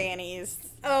American panties.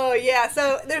 Oh, yeah.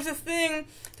 So there's this thing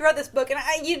throughout this book,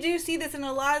 and you do see this in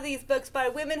a lot of these books by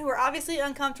women who are obviously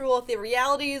uncomfortable with the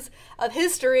realities of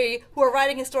history, who are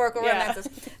writing historical romances.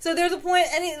 So there's a point,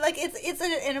 and it's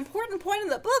an important point in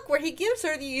the book where he gives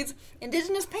her these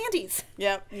indigenous panties.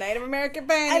 Yep, Native American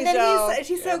panties. And then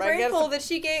she's so grateful that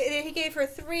he gave her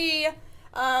 3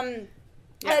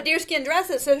 deerskin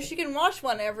dresses so she can wash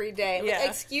one every day. Like,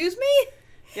 excuse me?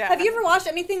 Yeah. Have you ever washed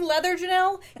anything leather,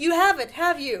 Janelle? You haven't,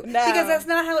 have you? No. Because that's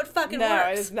not how it fucking works. No,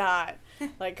 it is not.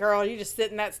 Like, girl, you just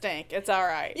sit in that stink. It's all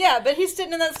right. Yeah, but he's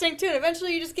sitting in that stink, too, and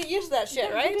eventually you just get used to that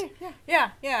shit, right?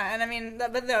 Yeah. Yeah, and I mean,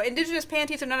 but no, indigenous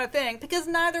panties are not a thing, because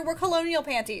neither were colonial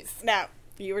panties. No.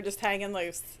 You were just hanging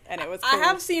loose, and it was I cool.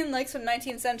 have seen, like, some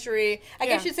 19th century, I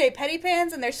guess Yeah. you'd say petty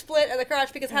pants, and they're split at the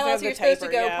crotch, because how Instead else of are you the supposed to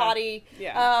taper, go yeah. potty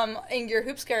Yeah. in your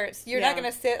hoop skirts? You're Yeah. not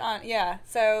going to sit on,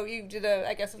 so you do the,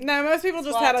 I guess... No, most people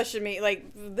just squat. had a chemise. Like,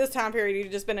 this time period,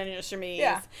 you've just been in your chemise.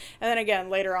 Yeah. And then again,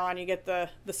 later on, you get the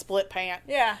split pant.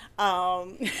 Yeah. I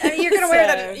mean, you're going to wear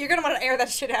that, you're going to want to air that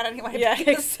shit out anyway. Yeah,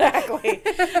 because- exactly.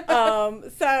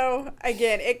 So,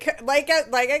 again,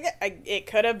 it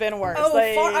could have been worse. Oh,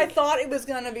 Like, I thought it was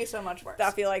going to be so much worse.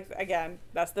 I feel like, again,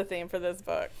 that's the theme for this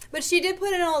book. But she did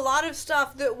put in a lot of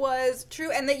stuff that was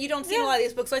true, and that you don't see in a lot of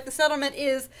these books. Like, the settlement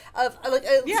is of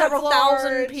several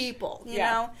thousand people, you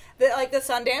know? Like, the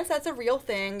Sundance, that's a real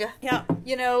thing. Yeah.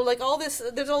 You know, like, all this,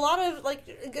 there's a lot of,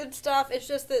 like, good stuff. It's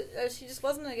just that she just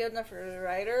wasn't a good enough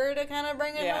writer to kind of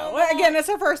bring it home. Well, again, it's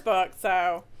her first book,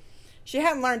 so she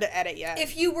hadn't learned to edit yet.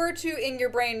 If you were to, in your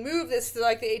brain, move this to,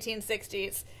 like, the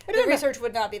 1860s, the didn't research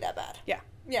would not be that bad. Yeah.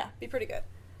 Yeah, be pretty good.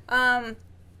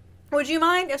 Would you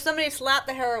mind if somebody slapped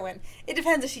the heroine? It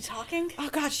depends. Is she talking? Oh,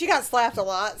 God, she got slapped a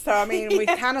lot. So, I mean, we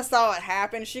kind of saw it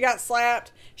happen. She got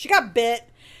slapped. She got bit.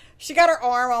 She got her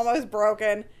arm almost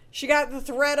broken. She got the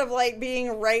threat of, like,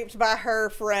 being raped by her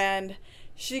friend.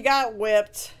 She got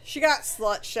whipped. She got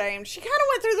slut-shamed. She kind of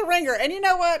went through the ringer. And you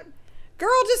know what?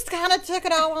 Girl just kind of took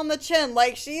it all on the chin.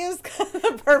 Like, she is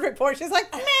the perfect point. She's like,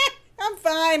 meh. I'm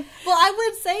fine. Well, I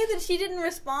would say that she didn't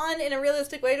respond in a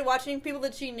realistic way to watching people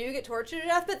that she knew get tortured to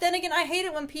death. But then again, I hate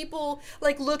it when people,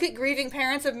 like, look at grieving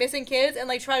parents of missing kids and,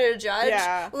 like, try to judge,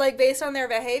 like, based on their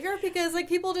behavior. Because, like,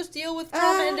 people just deal with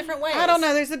trauma in different ways. I don't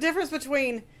know. There's a difference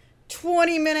between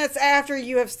 20 minutes after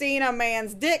you have seen a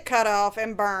man's dick cut off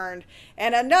and burned,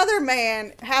 and another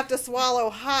man have to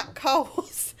swallow hot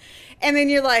coals. And then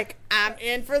you're like, I'm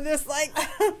in for this, like,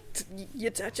 you're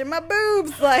touching my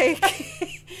boobs, like,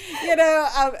 you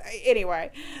know, anyway.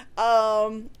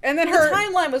 And then the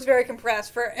timeline was very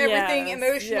compressed for everything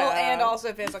emotional and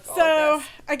also physical. So,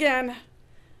 again,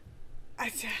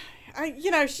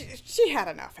 you know, she had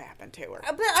enough happen to her.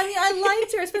 But, I mean, I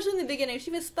liked her, especially in the beginning.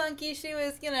 She was spunky. She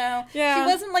was, you know, she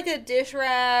wasn't like a dish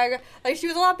rag. Like, she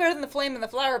was a lot better than the flame and the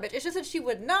flower bitch. It's just that she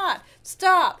would not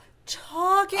stop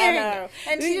talking. I know.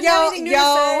 And she didn't have anything new to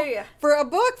say. For a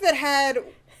book that had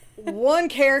one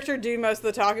character do most of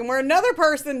the talking, where another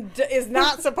person is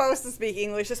not supposed to speak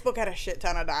English, this book had a shit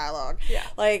ton of dialogue. Yeah.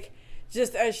 Like,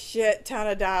 just a shit ton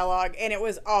of dialogue, and it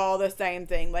was all the same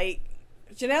thing. Like,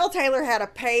 Janelle Taylor had a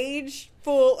page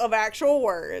full of actual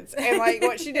words, and, like,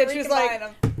 what she did, she was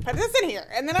like, put this in here,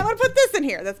 and then I'm going to put this in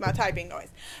here. That's my typing noise.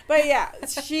 But, yeah,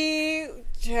 she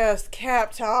just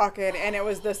kept talking, and it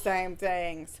was the same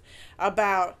things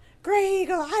about, Grey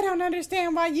Eagle, I don't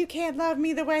understand why you can't love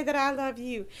me the way that I love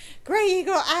you. Grey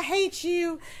Eagle, I hate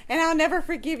you, and I'll never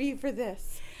forgive you for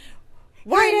this.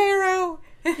 White Arrow,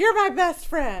 you're my best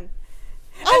friend.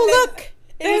 Oh, look!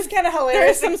 It was kind of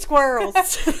hilarious. There's some squirrels.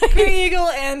 Grey Eagle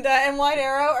and White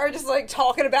Arrow are just, like,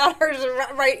 talking about her just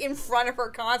right in front of her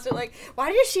constantly. Like,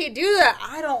 why does she do that?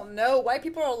 I don't know. White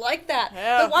people are like that.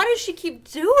 Yeah. But why does she keep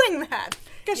doing that?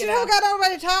 Because she don't got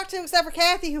nobody to talk to except for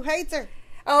Kathy, who hates her.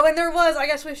 Oh, and there was, I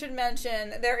guess we should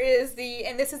mention, there is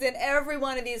and this is in every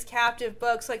one of these captive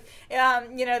books, like,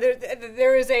 you know,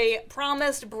 there is a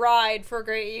promised bride for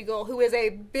Grey Eagle who is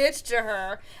a bitch to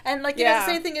her. And, like, you know, the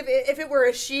same thing, if it were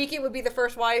a sheik, it would be the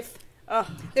first wife. Ugh.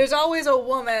 There's always a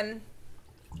woman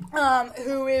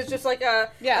who is just like a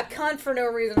cunt for no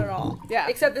reason at all. Yeah.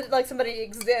 Except that, like, somebody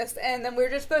exists, and then we're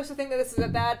just supposed to think that this is a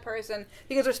bad person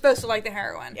because we're supposed to like the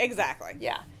heroine. Exactly.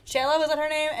 Yeah. Shayla, was that her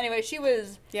name? Anyway, she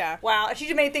was... Yeah. Wow.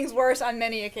 She made things worse on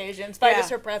many occasions by just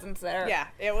her presence there. Yeah,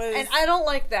 it was... And I don't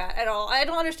like that at all. I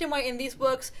don't understand why in these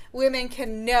books women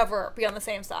can never be on the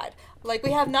same side. Like,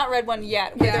 we have not read one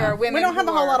yet where there are women. We don't have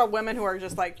a whole lot of women who are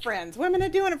just, like, friends. Women are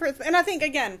doing it for... And I think,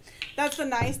 again, that's the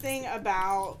nice thing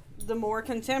about the more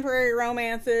contemporary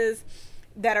romances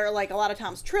that are, like, a lot of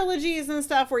times trilogies and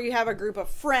stuff where you have a group of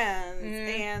friends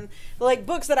and, like,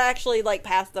 books that actually, like,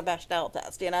 pass the Bechdel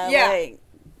test, you know?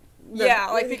 Yeah.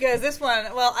 Like, because this one,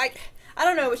 well, I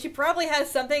don't know, but she probably has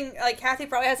something, like, Kathy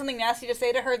probably has something nasty to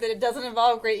say to her that it doesn't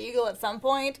involve Grey Eagle at some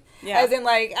point. Yeah. As in,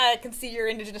 like, I can see your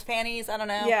indigenous panties, I don't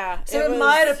know. Yeah. So it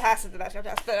might have passed the Bechdel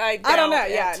test, but I don't know.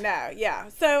 Yeah.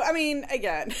 So, I mean,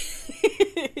 again.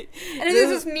 And there's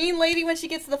this mean lady when she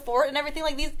gets to the fort and everything,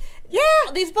 like,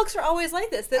 these books are always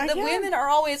like this. The women are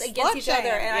always against each other,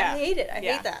 and I hate it. I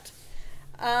hate that.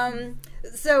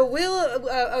 So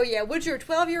would your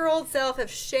 12-year-old self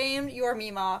have shamed your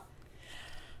Mima?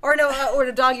 Or no, or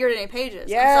the dog-eared any pages?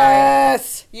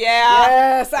 Yes!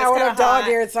 Yes, I would have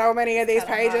dog-eared so many of these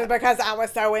pages because I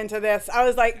was so into this. I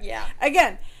was like,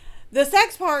 again, the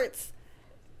sex parts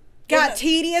got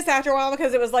tedious after a while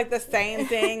because it was like the same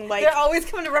thing. Like they're always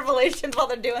coming to revelations while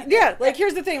they're doing it. Yeah, like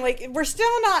here's the thing, like we're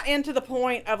still not into the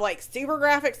point of like super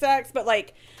graphic sex, but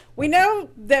like we know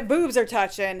that boobs are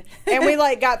touching, and we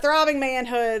like got throbbing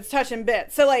manhoods touching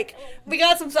bits. So like we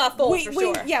got some soft folds for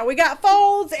sure. Yeah, we got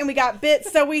folds and we got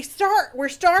bits. So we're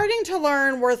starting to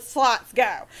learn where slots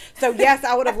go. So yes,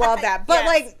 I would have loved that. But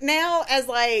like now as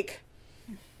like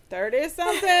 30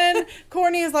 something,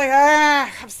 Courtney is like,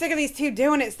 I'm sick of these two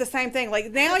doing it. It's the same thing. Like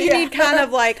now you need kind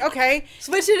of like, okay,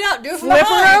 switch it out, do it flip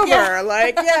her over.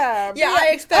 Like I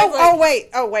expect. Oh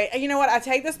wait. You know what? I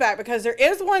take this back because there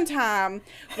is one time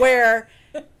where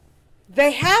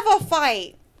they have a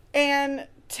fight, and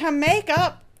to make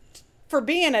up for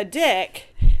being a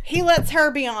dick, he lets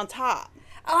her be on top.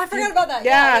 Oh, I forgot about that.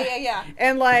 Yeah.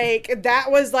 And like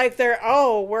that was like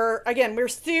we're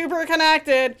super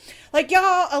connected. Like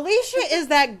y'all, Alisha is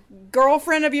that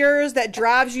girlfriend of yours that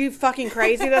drives you fucking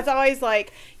crazy. That's always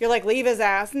like you're like, leave his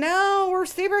ass. No, we're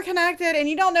super connected, and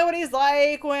you don't know what he's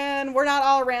like when we're not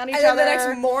all around each other. And then the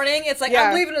next morning, it's like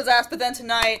I'm leaving his ass, but then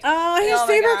tonight, he's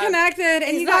super connected,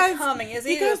 and he's you guys not coming. Is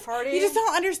he to the party? You just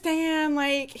don't understand.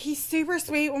 Like he's super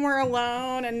sweet when we're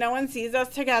alone, and no one sees us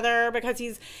together because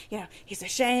he's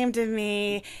ashamed of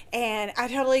me, and I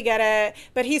totally get it.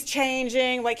 But he's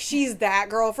changing. Like she's that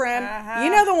girlfriend. You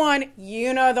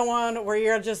know the one where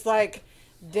you're just like,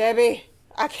 Debbie,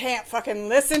 I can't fucking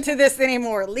listen to this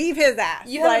anymore. Leave his ass.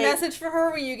 You had a message for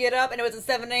her when you get up and it was at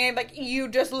 7 a.m. Like, you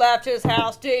just left his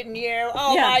house, didn't you?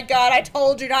 Oh my God, I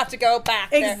told you not to go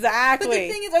back there. Exactly. But the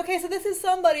thing is, okay, so this is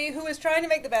somebody who is trying to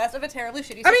make the best of a terribly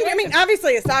shitty situation. I mean,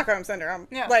 obviously it's Stockholm Syndrome.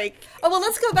 Yeah. Like, well,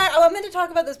 let's go back. I meant to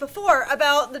talk about this before,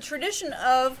 about the tradition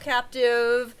of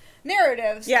captive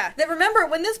narratives. Yeah. That, remember,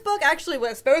 when this book actually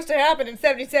was supposed to happen in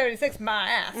 1776, my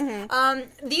ass,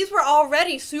 these were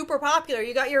already super popular.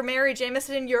 You got your Mary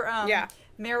Jameson, your,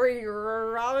 Mary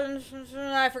Robinson,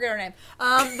 I forget her name.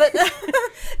 But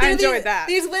I enjoyed that.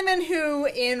 These women who,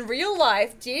 in real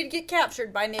life, did get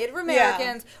captured by Native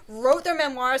Americans, wrote their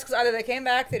memoirs, because either they came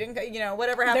back, they didn't,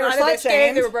 whatever happened, either they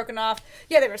escaped, they were broken off.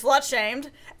 Yeah, they were slut-shamed.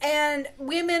 And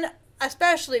women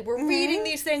especially were reading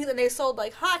these things, and they sold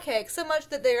like hotcakes, so much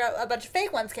that a bunch of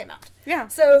fake ones came out. Yeah.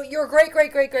 So your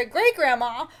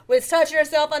great-great-great-great-great-grandma was touching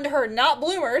herself under her not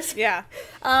bloomers. Yeah.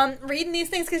 Reading these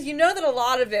things, because you know that a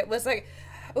lot of it was like,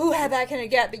 ooh, how bad can it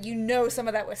get? But you know some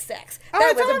of that was sex.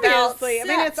 That was about sex. I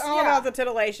mean, it's all about the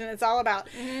titillation. It's all about,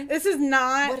 this is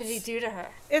not... What did he do to her?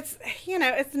 It's,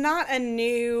 it's not a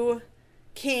new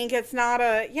kink. It's not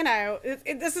a,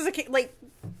 this is like,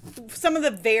 some of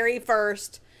the very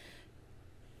first...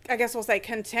 I guess we'll say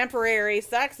contemporary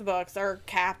sex books are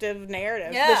captive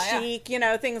narratives. The Chic,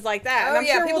 things like that. Oh, and I'm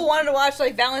sure people wanted to watch,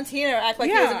 like, Valentino act like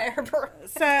he was an Arab.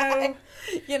 So,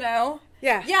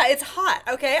 Yeah. Yeah, it's hot,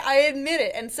 okay? I admit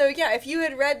it. And so, if you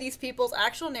had read these people's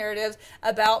actual narratives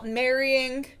about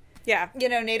marrying...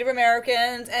 Native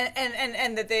Americans,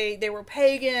 and that they were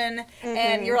pagan,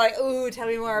 and you're like, ooh, tell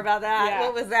me more about that. Yeah.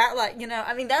 What was that like?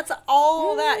 I mean, that's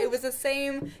all that. It was the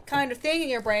same kind of thing in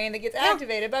your brain that gets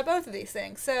activated by both of these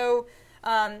things. So,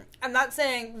 I'm not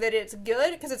saying that it's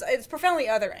good, because it's profoundly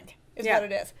othering, is what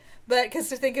it is. But because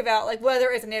to think about, like,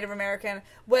 whether it's a Native American,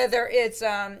 whether it's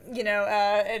an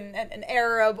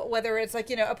Arab, whether it's like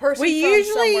a person from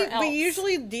somewhere else. We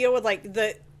usually deal with like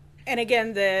the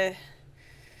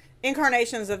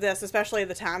incarnations of this, especially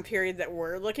the time period that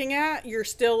we're looking at,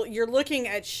 you're looking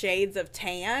at shades of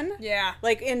tan. Yeah.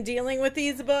 Like in dealing with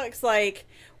these books, like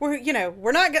we're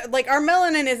not like our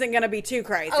melanin isn't going to be too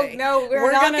crazy. Oh no,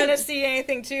 we're not going to see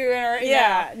anything too.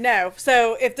 No.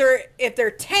 So if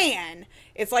they're tan,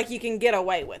 it's like you can get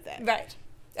away with it. Right.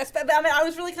 I mean, I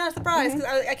was really kind of surprised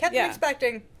because I kept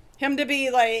expecting him to be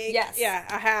like,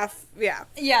 a half,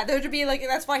 there to be like,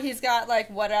 that's why he's got like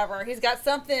whatever, he's got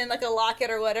something like a locket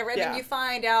or whatever, and then you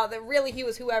find out that really he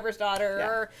was whoever's daughter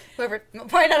or whoever,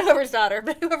 probably not whoever's daughter,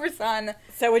 but whoever's son.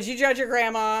 So would you judge your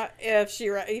grandma if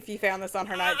you found this on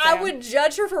her nightstand? I would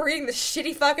judge her for reading the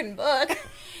shitty fucking book.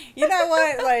 You know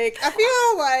what? Like, I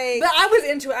feel like... But I was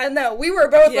into it. I know. We were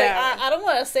both like, I don't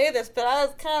want to say this, but I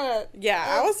was kind of... Yeah,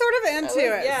 I was sort of into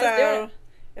it. Yeah, so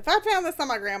if I found this on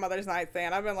my grandmother's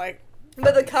nightstand, I've been like...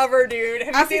 But the cover, dude.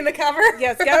 Have you seen the cover?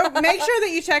 Yes, go make sure that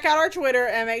you check out our Twitter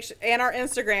and our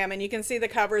Instagram, and you can see the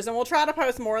covers. And we'll try to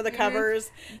post more of the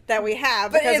covers that we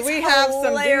have, because we have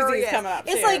some doozies coming up.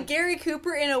 It's like Gary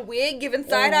Cooper in a wig giving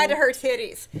side eye to her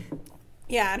titties.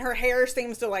 Yeah, and her hair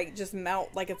seems to like just melt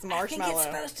like it's marshmallow. I think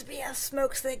it's supposed to be a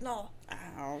smoke signal.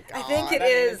 Oh, God. I think it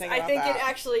is. I think it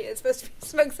actually is supposed to be a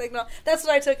smoke signal. That's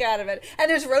what I took out of it.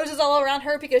 And there's roses all around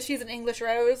her because she's an English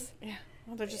rose. Yeah.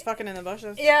 Well, they're just fucking in the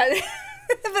bushes. Yeah.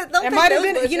 But don't It pick might have those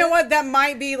been, bushes. you know what, that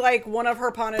might be like one of her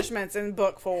punishments in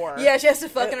book 4. Yeah, she has to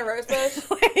fuck in a rose bush.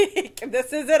 Like,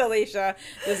 this is it, Alisha.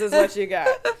 This is what you got.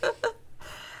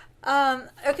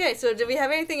 Okay, so do we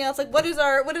have anything else? Like, what is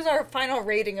our final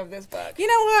rating of this book? You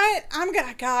know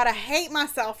what? God, I hate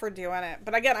myself for doing it.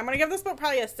 But again, I'm going to give this book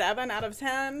probably a 7 out of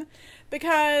 10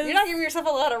 because... You're not giving yourself a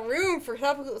lot of room for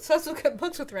subsequent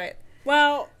books with right.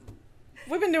 Well,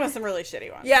 we've been doing some really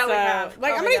shitty ones. Yeah, we have.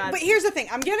 Like, Oh my God. but here's the thing.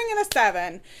 I'm giving it a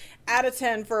 7 out of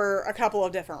 10 for a couple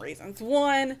of different reasons.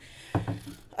 One,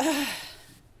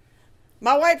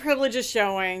 my white privilege is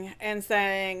showing and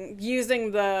saying,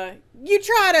 using the, you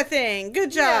tried a thing,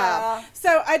 good job. Yeah.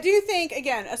 So I do think,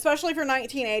 again, especially for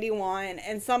 1981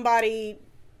 and somebody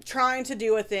trying to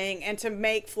do a thing and to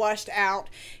make fleshed out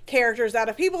characters out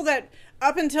of people that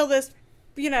up until this,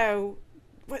 you know,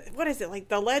 what is it, like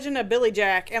the Legend of Billy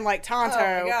Jack and like Tonto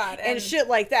Oh my God. and shit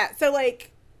like that. So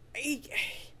like,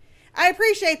 I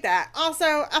appreciate that. Also,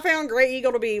 I found Grey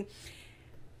Eagle to be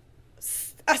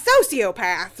a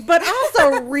sociopath, but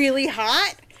also really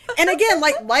hot. And again,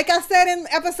 like I said in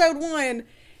episode 1,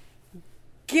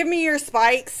 give me your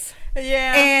Spikes.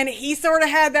 Yeah. And he sort of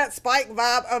had that Spike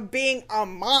vibe of being a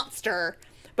monster,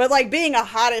 but like being a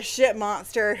hot as shit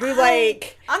monster who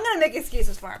like... I'm gonna make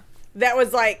excuses for him. That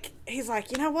was like, he's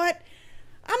like, you know what?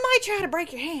 I might try to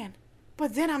break your hand,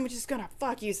 but then I'm just gonna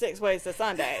fuck you 6 ways to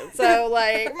Sunday. So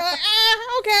like,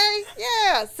 okay,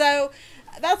 yeah. So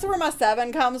that's where my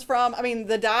 7 comes from. I mean,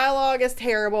 the dialogue is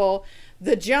terrible.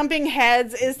 The jumping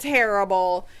heads is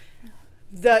terrible.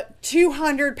 The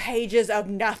 200 pages of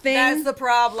nothing. That's the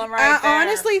problem right there. I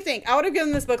honestly think I would have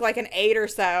given this book like an 8 or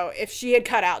so if she had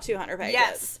cut out 200 pages.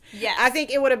 Yes. Yes. I think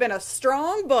it would have been a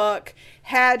strong book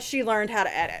had she learned how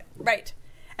to edit. Right.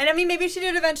 And I mean, maybe she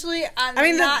did eventually.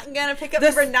 I'm not going to pick up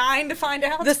this- number 9 to find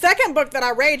out. The second book that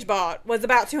I rage bought was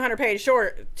about 200 pages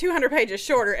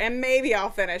shorter, and maybe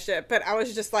I'll finish it. But I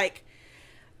was just like,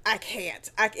 I can't.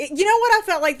 You know what I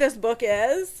felt like this book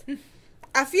is?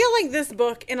 I feel like this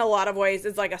book, in a lot of ways,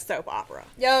 is like a soap opera.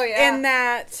 Oh, yeah. In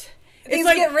that... Things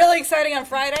like, get really exciting on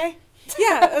Friday.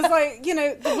 Yeah, it's like, you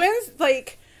know,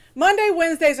 Monday,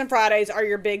 Wednesdays, and Fridays are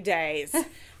your big days.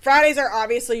 Fridays are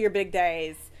obviously your big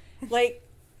days. Like,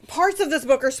 parts of this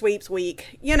book are sweeps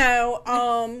week, you know.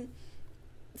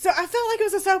 So I felt like it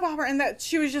was a soap opera, and that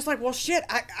she was just like, well, shit,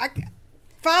 I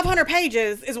 500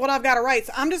 pages is what I've got to write,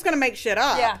 so I'm just going to make shit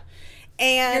up. Yeah.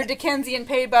 And You're Dickensian,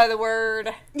 paid by the word.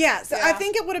 yeah, so Yeah. I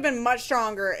think it would have been much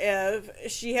stronger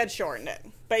if she had shortened it.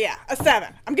 But yeah, a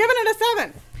 7. I'm giving it a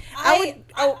 7.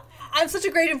 I'm such a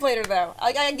great inflator, though.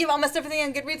 Like, I give almost everything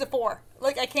on Goodreads a 4.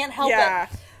 Like, I can't help Yeah.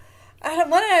 it.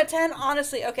 1 out of 10,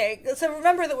 honestly. Okay, so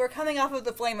remember that we're coming off of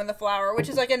The Flame and the Flower, which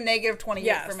is like a negative 28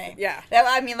 Yes, for me. yeah.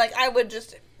 I mean, like, I would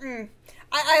just...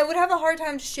 I would have a hard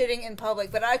time shitting in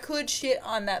public, but I could shit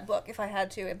on that book if I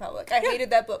had to in public. I hated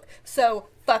that book so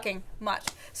fucking much.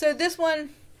 So this one,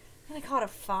 I'm going to call it a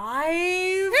 5.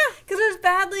 Yeah. Because it was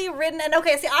badly written. And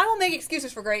okay, see, I will make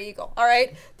excuses for Grey Eagle, all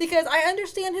right? Because I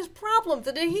understand his problems,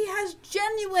 that he has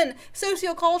genuine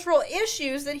sociocultural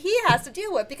issues that he has to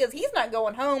deal with, because he's not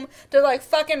going home to, like,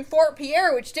 fucking Fort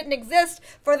Pierre, which didn't exist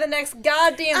for the next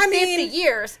goddamn 50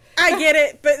 years. I get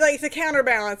it, but, like, to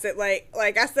counterbalance it, like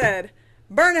I said...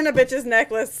 Burning a bitch's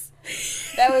necklace.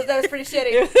 That was pretty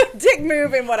shitty. Dick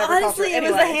move and whatever. Honestly, it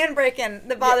was the hand breaking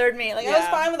that bothered me. Like, I was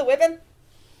fine with the whipping.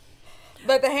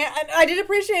 But the hand... I did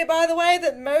appreciate, by the way,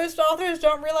 that most authors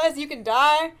don't realize you can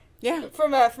die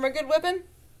from a good whipping.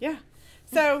 Yeah.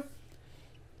 So,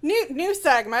 new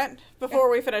segment before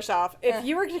we finish off. If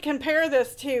you were to compare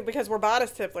this to, because we're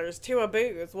bodice tipplers, to a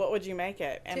booze, what would you make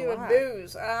it? And to why? a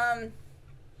booze.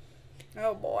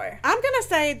 Oh, boy. I'm going to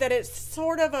say that it's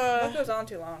sort of a... What goes on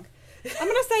too long? I'm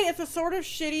going to say it's a sort of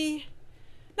shitty...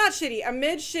 Not shitty. A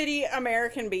mid-shitty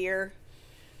American beer.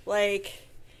 Like,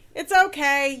 it's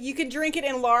okay. You can drink it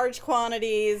in large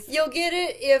quantities. You'll get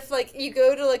it if, like, you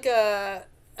go to, like, a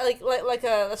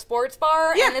sports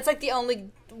bar, and it's, like, the only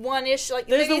one-ish, like,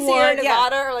 There's maybe the Sierra one,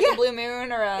 Nevada, or, like, a Blue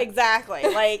Moon, or a... Exactly.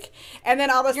 Like, and then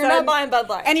all of a You're sudden... not buying Bud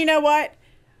Light. And you know what?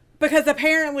 Because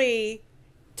apparently,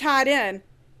 tied in,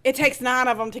 it takes 9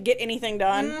 of them to get anything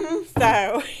done. Mm-hmm.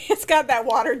 So, it's got that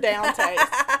watered-down taste.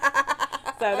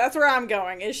 So, that's where I'm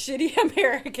going, is shitty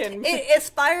American. It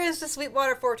aspires to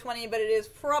Sweetwater 420, but it is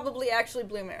probably actually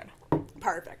Blue Moon.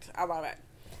 Perfect. I love it.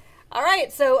 All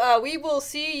right, so we will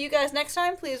see you guys next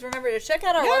time. Please remember to check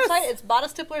out our website. It's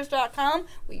bodicetipplers.com.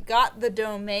 We got the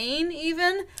domain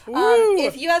even.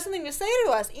 If you have something to say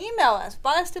to us, email us,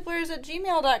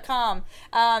 bodicetipplers@gmail.com.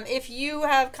 If you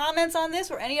have comments on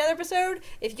this or any other episode,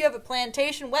 if you have a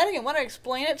plantation wedding and want to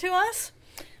explain it to us,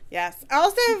 Yes.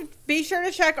 Also, be sure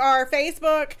to check our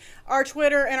Facebook, our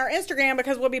Twitter, and our Instagram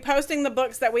because we'll be posting the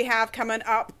books that we have coming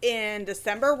up in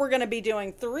December. We're going to be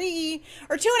doing 3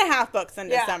 or 2.5 books in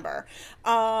December.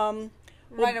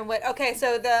 Right and what? Okay,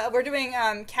 so we're doing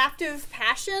Captive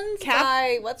Passions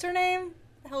by what's her name?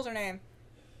 What the hell's her name?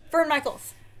 Fern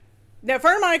Michaels. No,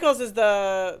 Fern Michaels is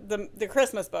the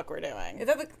Christmas book we're doing. Is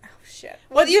that the? Oh shit!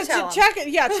 Well, you check it.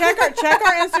 Yeah, check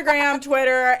our Instagram,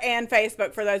 Twitter, and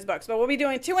Facebook for those books. But we'll be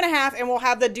doing 2.5, and we'll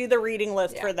have do the reading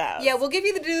list for those. Yeah, we'll give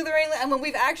you the do the reading list, and when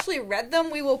we've actually read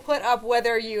them, we will put up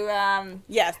whether you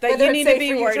yes that you need to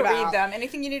be worried about. Read them.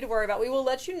 Anything you need to worry about, we will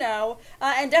let you know.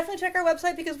 And definitely check our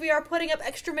website because we are putting up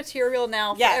extra material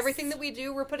now for everything that we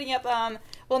do. We're putting up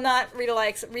well, not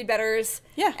read-alikes, read-betters.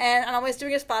 Yeah. And I'm always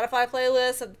doing a Spotify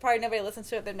playlist. So probably nobody listens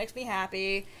to it that makes me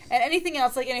happy. And anything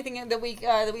else, like anything that we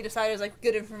decide is like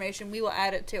good information, we will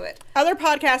add it to it. Other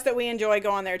podcasts that we enjoy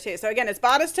go on there too. So again, it's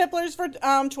Bodice Tipplers for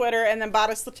Twitter, and then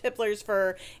Bodice Tipplers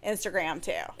for Instagram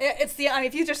too. It's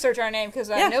if you just search our name because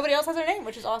nobody else has our name,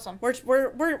 which is awesome.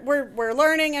 We're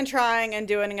learning and trying and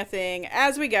doing a thing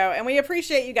as we go, and we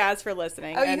appreciate you guys for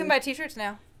listening. Oh, you can buy T-shirts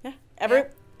now. Yeah.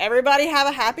 Everybody have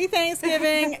a happy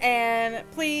Thanksgiving, and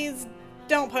please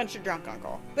don't punch your drunk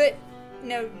uncle. But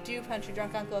no, do punch your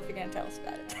drunk uncle if you're going to tell us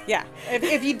about it. Yeah.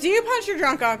 If you do punch your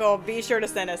drunk uncle, be sure to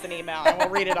send us an email, and we'll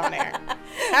read it on air.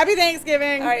 Happy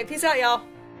Thanksgiving. All right, peace out, y'all.